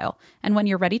free trial. And when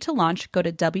you're ready to launch, go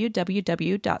to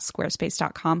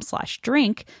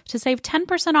www.squarespace.com/drink to save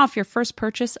 10% off your first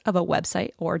purchase of a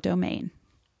website or domain.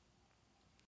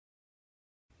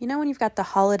 You know, when you've got the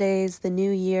holidays, the new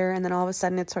year, and then all of a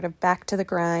sudden it's sort of back to the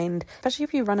grind, especially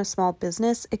if you run a small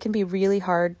business, it can be really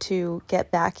hard to get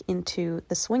back into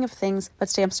the swing of things, but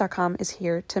Stamps.com is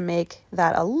here to make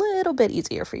that a little bit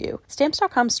easier for you.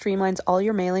 Stamps.com streamlines all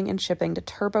your mailing and shipping to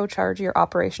turbocharge your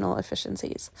operational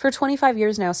efficiencies. For 25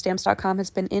 years now, Stamps.com has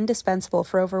been indispensable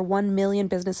for over 1 million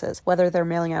businesses, whether they're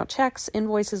mailing out checks,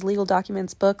 invoices, legal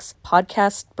documents, books,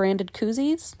 podcast-branded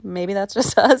koozies, maybe that's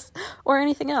just us, or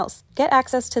anything else. Get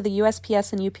access to the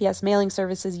USPS and UPS mailing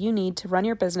services you need to run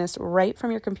your business right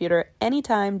from your computer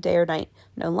anytime, day or night.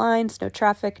 No lines, no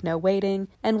traffic, no waiting.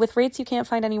 And with rates you can't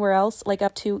find anywhere else, like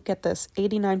up to, get this,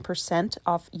 89%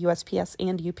 off USPS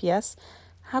and UPS,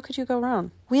 how could you go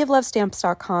wrong? We have loved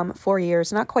Stamps.com for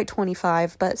years, not quite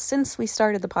 25, but since we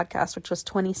started the podcast, which was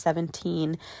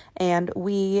 2017, and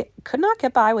we could not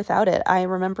get by without it. I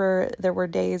remember there were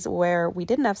days where we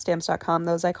didn't have Stamps.com,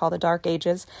 those I call the dark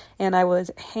ages, and I was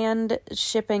hand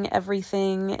shipping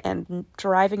everything and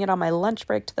driving it on my lunch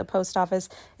break to the post office.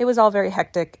 It was all very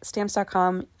hectic.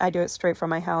 Stamps.com, I do it straight from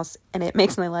my house, and it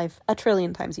makes my life a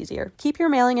trillion times easier. Keep your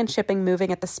mailing and shipping moving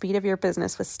at the speed of your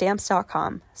business with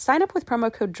Stamps.com. Sign up with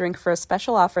promo code DRINK for a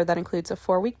special offer that includes a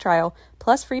 4-week trial,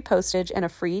 plus free postage and a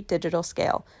free digital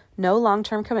scale. No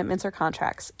long-term commitments or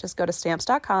contracts. Just go to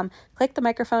Stamps.com, click the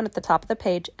microphone at the top of the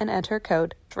page, and enter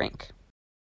code DRINK.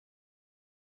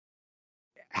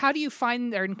 How do you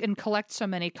find there and collect so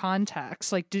many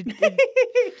contacts? Like, is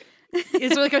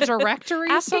there like a directory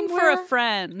Asking somewhere? for a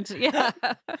friend. Yeah.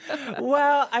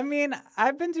 Well, I mean,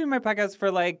 I've been doing my podcast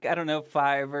for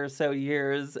 5 or so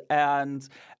years, and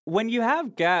when you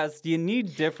have guests, you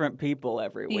need different people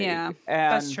every week. Yeah,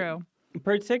 and that's true.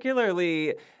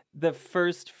 Particularly the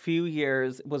first few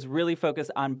years was really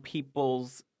focused on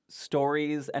people's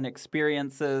stories and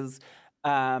experiences.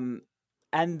 And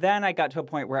then I got to a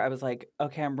point where I was like,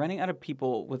 okay, I'm running out of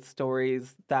people with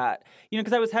stories that,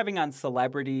 because I was having on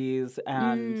celebrities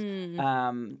and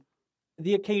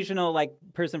the occasional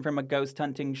person from a ghost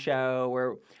hunting show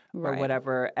or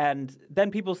whatever. And then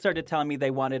people started telling me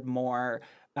they wanted more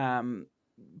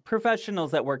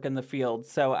professionals that work in the field.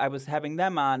 So I was having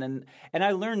them on, and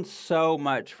I learned so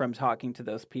much from talking to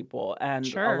those people. And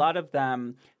a lot of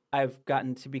them I've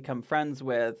gotten to become friends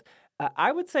with.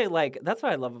 I would say that's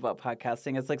what I love about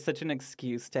podcasting. It's such an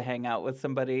excuse to hang out with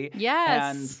somebody.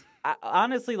 Yes. And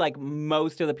honestly,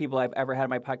 most of the people I've ever had on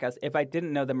my podcast, if I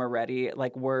didn't know them already,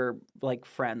 we're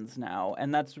friends now.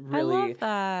 And that's really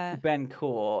been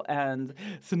cool. And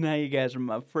so now you guys are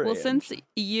my friends. Well, since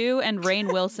you and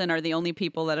Rainn Wilson are the only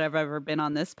people that have ever been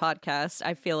on this podcast,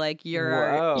 I feel like you're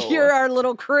our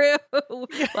little crew.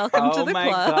 Welcome to the club. Oh my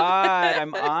God,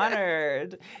 I'm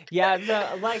honored. Yeah,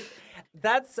 so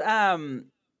that's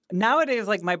nowadays,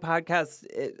 my podcast,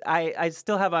 I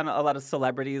still have on a lot of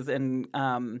celebrities and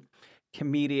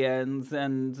comedians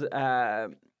and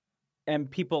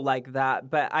people like that.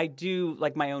 But I do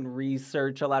my own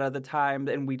research a lot of the time,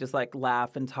 and we just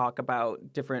laugh and talk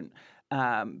about different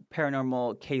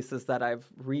paranormal cases that I've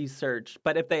researched.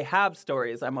 But if they have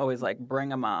stories, I'm always bring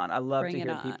them on. I love to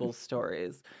hear people's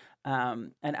stories.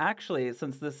 And actually,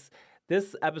 since this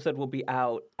episode will be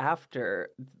out after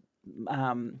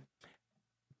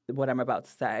what I'm about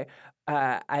to say,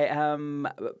 I'm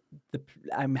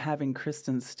having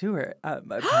Kristen Stewart on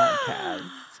my podcast.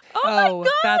 Oh my God,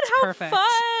 that's how perfect.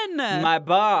 Fun! My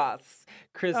boss,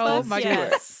 Kristen Stewart.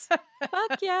 Yes.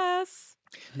 Fuck yes.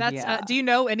 That's. Do you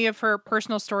know any of her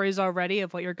personal stories already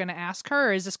of what you're going to ask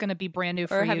her, or is this going to be brand new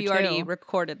for you? Or have you already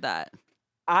recorded that?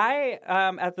 I,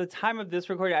 at the time of this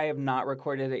recording, I have not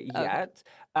recorded it yet.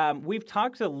 Okay. We've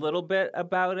talked a little bit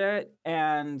about it,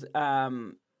 and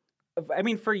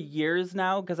for years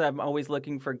now, because I'm always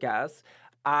looking for guests,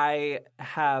 I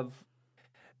have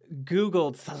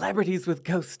Googled celebrities with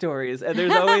ghost stories, and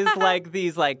there's always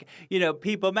these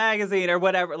People Magazine or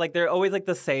whatever, they're always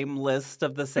the same list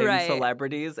of the same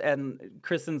celebrities, and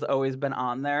Kristen's always been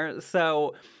on there.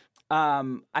 So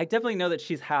I definitely know that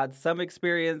she's had some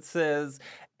experiences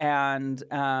and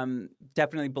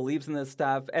definitely believes in this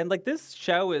stuff. And this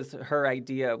show is her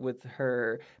idea with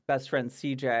her best friend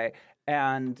CJ.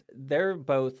 And they're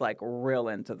both real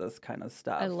into this kind of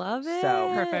stuff. I love it.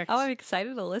 So perfect. Oh, I'm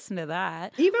excited to listen to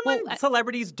that. Even when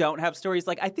celebrities don't have stories,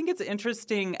 I think it's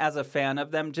interesting as a fan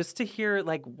of them just to hear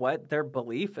what their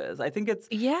belief is. I think it's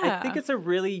a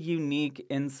really unique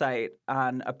insight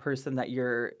on a person that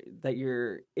you're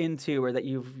into or that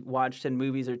you've watched in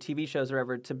movies or TV shows or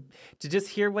whatever, to just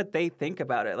hear what they think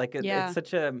about it. It's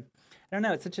such a, I don't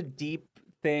know, it's such a deep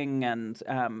thing, and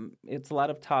it's a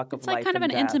lot of talk of life. It's kind of an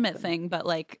death intimate thing, but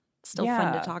still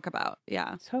fun to talk about.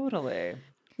 Yeah, totally.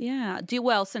 Yeah.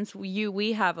 Since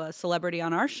we have a celebrity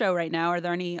on our show right now, are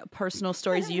there any personal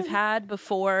stories you've had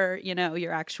before,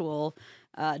 your actual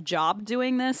job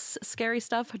doing this scary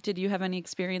stuff? Did you have any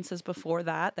experiences before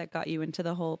that got you into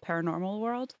the whole paranormal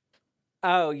world?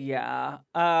 Oh, yeah.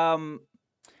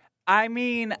 I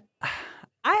mean,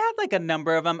 I had like a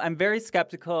number of them. I'm very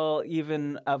skeptical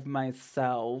even of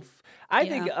myself. I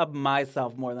think of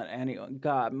myself more than anyone.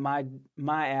 God, my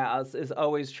ass is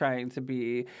always trying to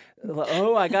be,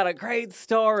 oh, I got a great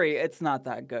story. It's not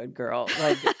that good, girl.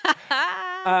 Like,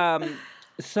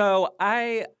 so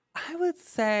I would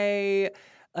say,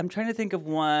 I'm trying to think of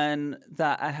one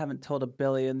that I haven't told a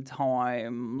billion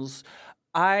times.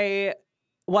 I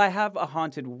have a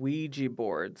haunted Ouija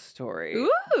board story.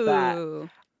 Ooh.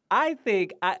 I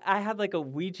think I had like a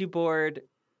Ouija board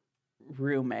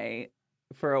roommate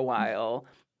for a while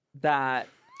that...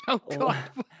 Oh, God.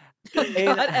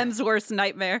 God, M's worst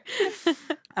nightmare.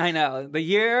 I know. The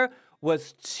year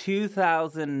was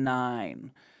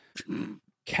 2009.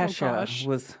 Kesha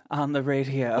was on the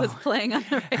radio. Was playing on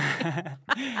the radio.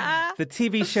 The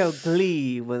TV show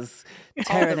Glee was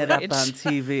tearing it up on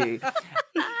TV.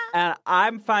 And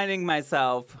I'm finding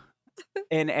myself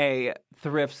in a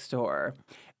thrift store.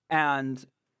 And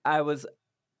I was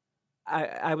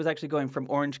actually going from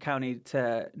Orange County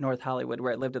to North Hollywood,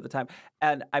 where I lived at the time.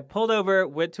 And I pulled over,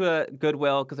 went to a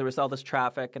Goodwill because there was all this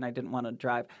traffic and I didn't want to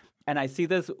drive. And I see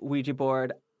this Ouija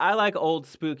board. I like old,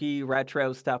 spooky,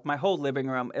 retro stuff. My whole living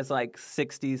room is like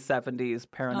 60s, 70s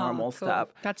paranormal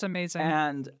stuff. That's amazing.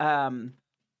 And I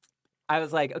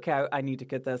was like, okay, I need to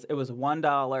get this. It was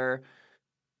 $1.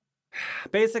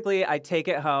 Basically, I take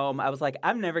it home. I was like,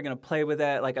 I'm never going to play with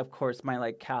it. Like, of course, my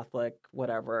like Catholic,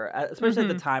 whatever. Especially at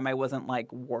the time, I wasn't like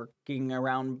working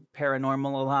around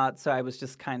paranormal a lot. So I was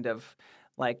just kind of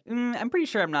like, I'm pretty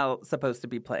sure I'm not supposed to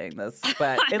be playing this,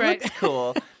 but it looks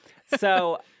cool.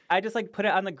 So I just like put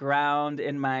it on the ground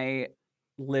in my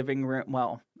living room.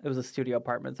 Well, it was a studio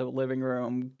apartment, so living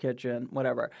room, kitchen,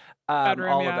 whatever.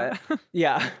 Bedroom, all of it.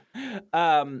 Yeah.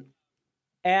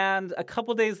 And a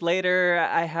couple days later,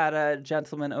 I had a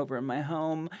gentleman over in my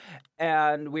home,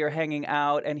 and we were hanging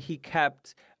out, and he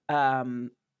kept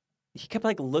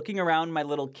like looking around my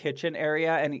little kitchen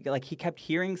area, and he kept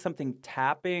hearing something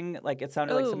tapping. Like it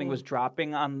sounded like something was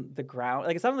dropping on the ground.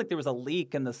 Like it sounded like there was a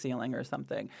leak in the ceiling or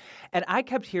something. And I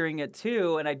kept hearing it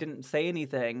too, and I didn't say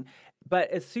anything.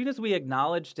 But as soon as we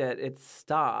acknowledged it, it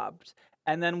stopped.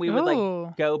 And then we would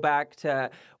like go back to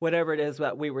whatever it is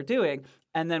that we were doing.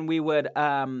 And then we would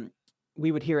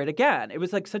hear it again. It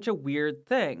was like such a weird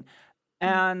thing.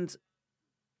 And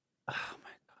oh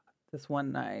my God, this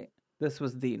one night, this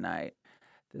was the night.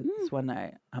 This one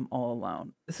night, I'm all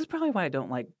alone. This is probably why I don't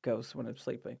like ghosts when I'm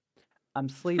sleeping. I'm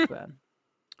sleeping.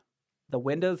 The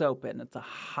window's open. It's a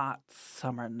hot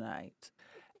summer night.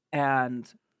 And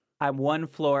I'm one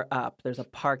floor up. There's a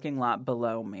parking lot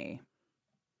below me.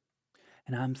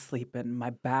 And I'm sleeping.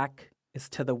 My back is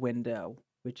to the window,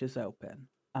 which is open.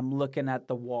 I'm looking at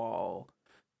the wall.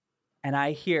 And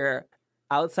I hear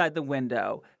outside the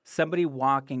window somebody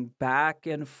walking back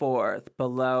and forth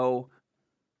below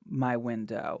my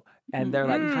window. And they're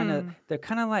like kind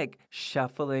of like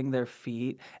shuffling their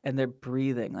feet, and they're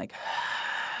breathing like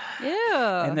Ew.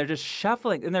 And they're just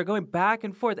shuffling, and they're going back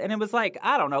and forth. And it was like,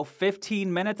 I don't know,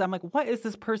 15 minutes. I'm like, what is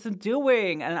this person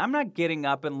doing? And I'm not getting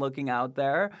up and looking out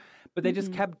there, but they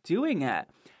just kept doing it.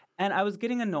 And I was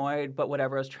getting annoyed, but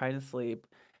whatever, I was trying to sleep.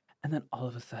 And then all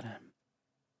of a sudden,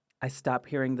 I stop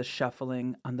hearing the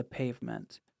shuffling on the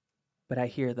pavement, but I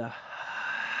hear the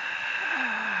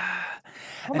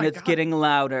and it's getting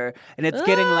louder, and it's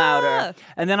getting louder.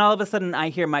 And then all of a sudden, I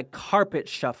hear my carpet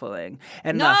shuffling.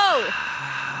 And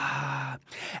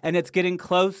and it's getting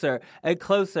closer and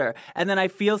closer. And then I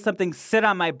feel something sit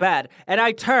on my bed, and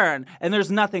I turn, and there's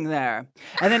nothing there.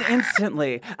 And then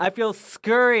instantly, I feel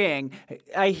scurrying.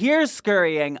 I hear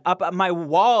scurrying up my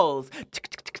walls.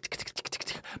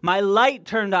 My light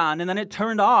turned on, and then it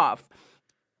turned off.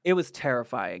 It was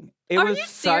terrifying. Are you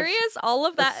serious? All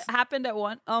of that happened at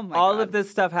one? Oh, my God. All of this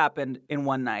stuff happened in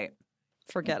one night.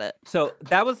 Forget it. So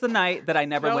that was the night that I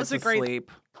never went to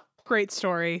sleep. Great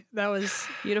story. That was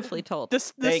beautifully told. The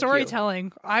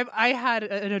storytelling. I had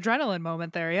an adrenaline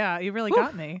moment there. Yeah, you really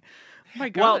got me. Oh my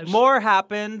gosh. Well, more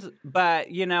happened, but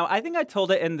I think I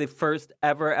told it in the first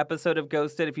ever episode of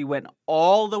Ghosted. If you went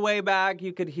all the way back,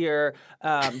 you could hear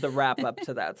the wrap up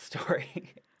to that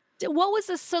story. What was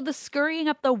this? So the scurrying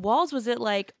up the walls, was it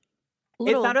like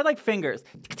It sounded like fingers.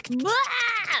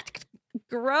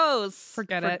 Gross.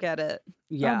 Forget it.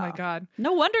 Yeah. Oh my God.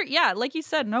 No wonder. Yeah, like you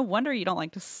said, no wonder you don't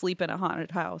like to sleep in a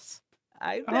haunted house.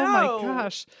 I know. Oh my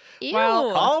gosh. Ew.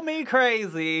 Well, Call me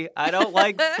crazy. I don't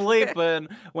like sleeping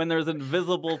when there's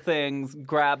invisible things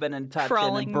grabbing and touching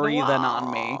Crawling and the breathing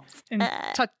on me. walls. and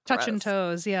touching Gross.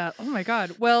 toes. Yeah. Oh my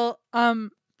God. Well,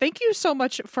 thank you so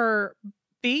much for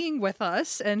being with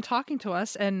us and talking to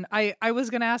us. And I was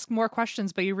going to ask more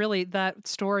questions, but that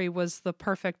story was the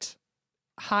perfect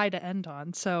high to end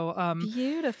on. So,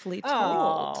 Beautifully told.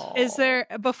 Aw. is there,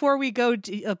 before we go,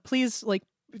 please,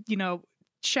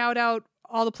 shout out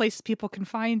all the places people can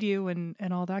find you and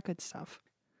all that good stuff.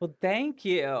 Well, thank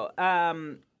you.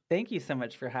 Thank you so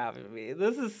much for having me.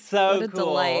 This is so What a cool.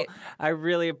 delight. I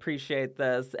really appreciate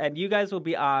this. And you guys will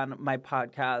be on my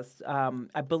podcast,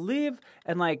 I believe,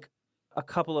 in like a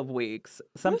couple of weeks,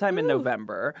 sometime in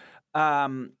November.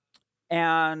 And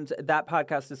that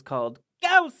podcast is called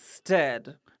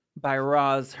Ghosted by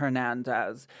Roz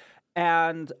Hernandez.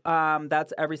 And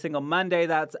that's every single Monday.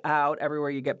 That's out everywhere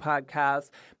you get podcasts.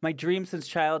 My dream since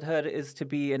childhood is to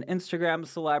be an Instagram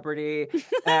celebrity,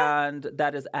 and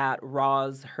that is at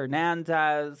Roz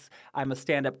Hernandez. I'm a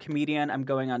stand-up comedian. I'm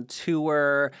going on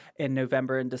tour in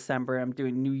November and December. I'm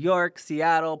doing New York,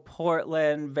 Seattle,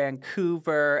 Portland,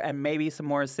 Vancouver, and maybe some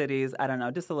more cities. I don't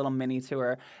know, just a little mini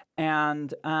tour. And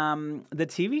the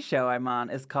TV show I'm on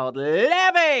is called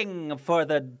Living for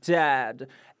the Dead.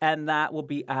 And that will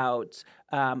be out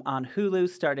on Hulu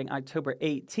starting October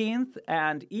 18th.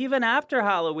 And even after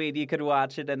Halloween, you could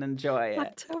watch it and enjoy it.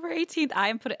 October 18th.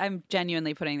 I'm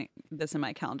genuinely putting this in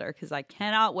my calendar because I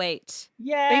cannot wait.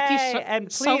 Yay! Thank you and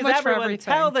please, so much for everyone,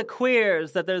 everything. tell the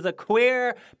queers that there's a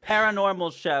queer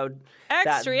paranormal show.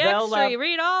 Extra,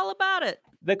 read all about it.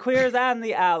 The queers and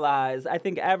the allies. I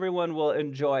think everyone will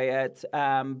enjoy it.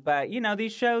 But,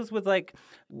 these shows with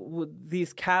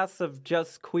these casts of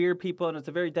just queer people, and it's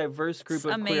a very diverse group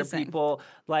of queer people.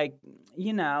 We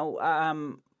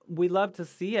love to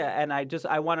see it. And I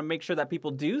want to make sure that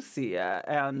people do see it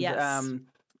and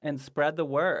spread the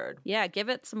word. Yeah, give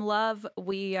it some love.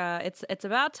 We it's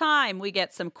about time we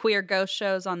get some queer ghost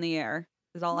shows on the air,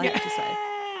 is all I have to say.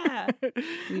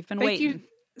 We've been waiting. Thank you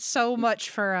so much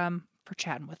for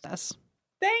chatting with us.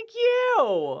 Thank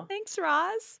you. Thanks,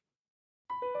 Roz.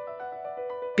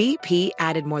 BP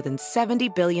added more than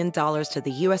 $70 billion to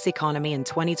the U.S. economy in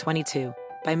 2022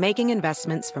 by making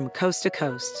investments from coast to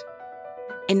coast.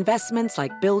 Investments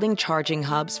like building charging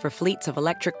hubs for fleets of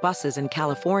electric buses in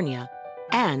California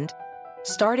and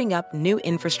starting up new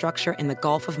infrastructure in the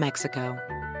Gulf of Mexico.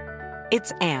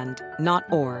 It's and, not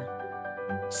or.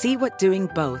 See what doing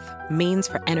both means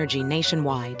for energy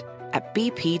nationwide at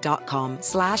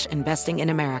bp.com/investing in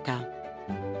America.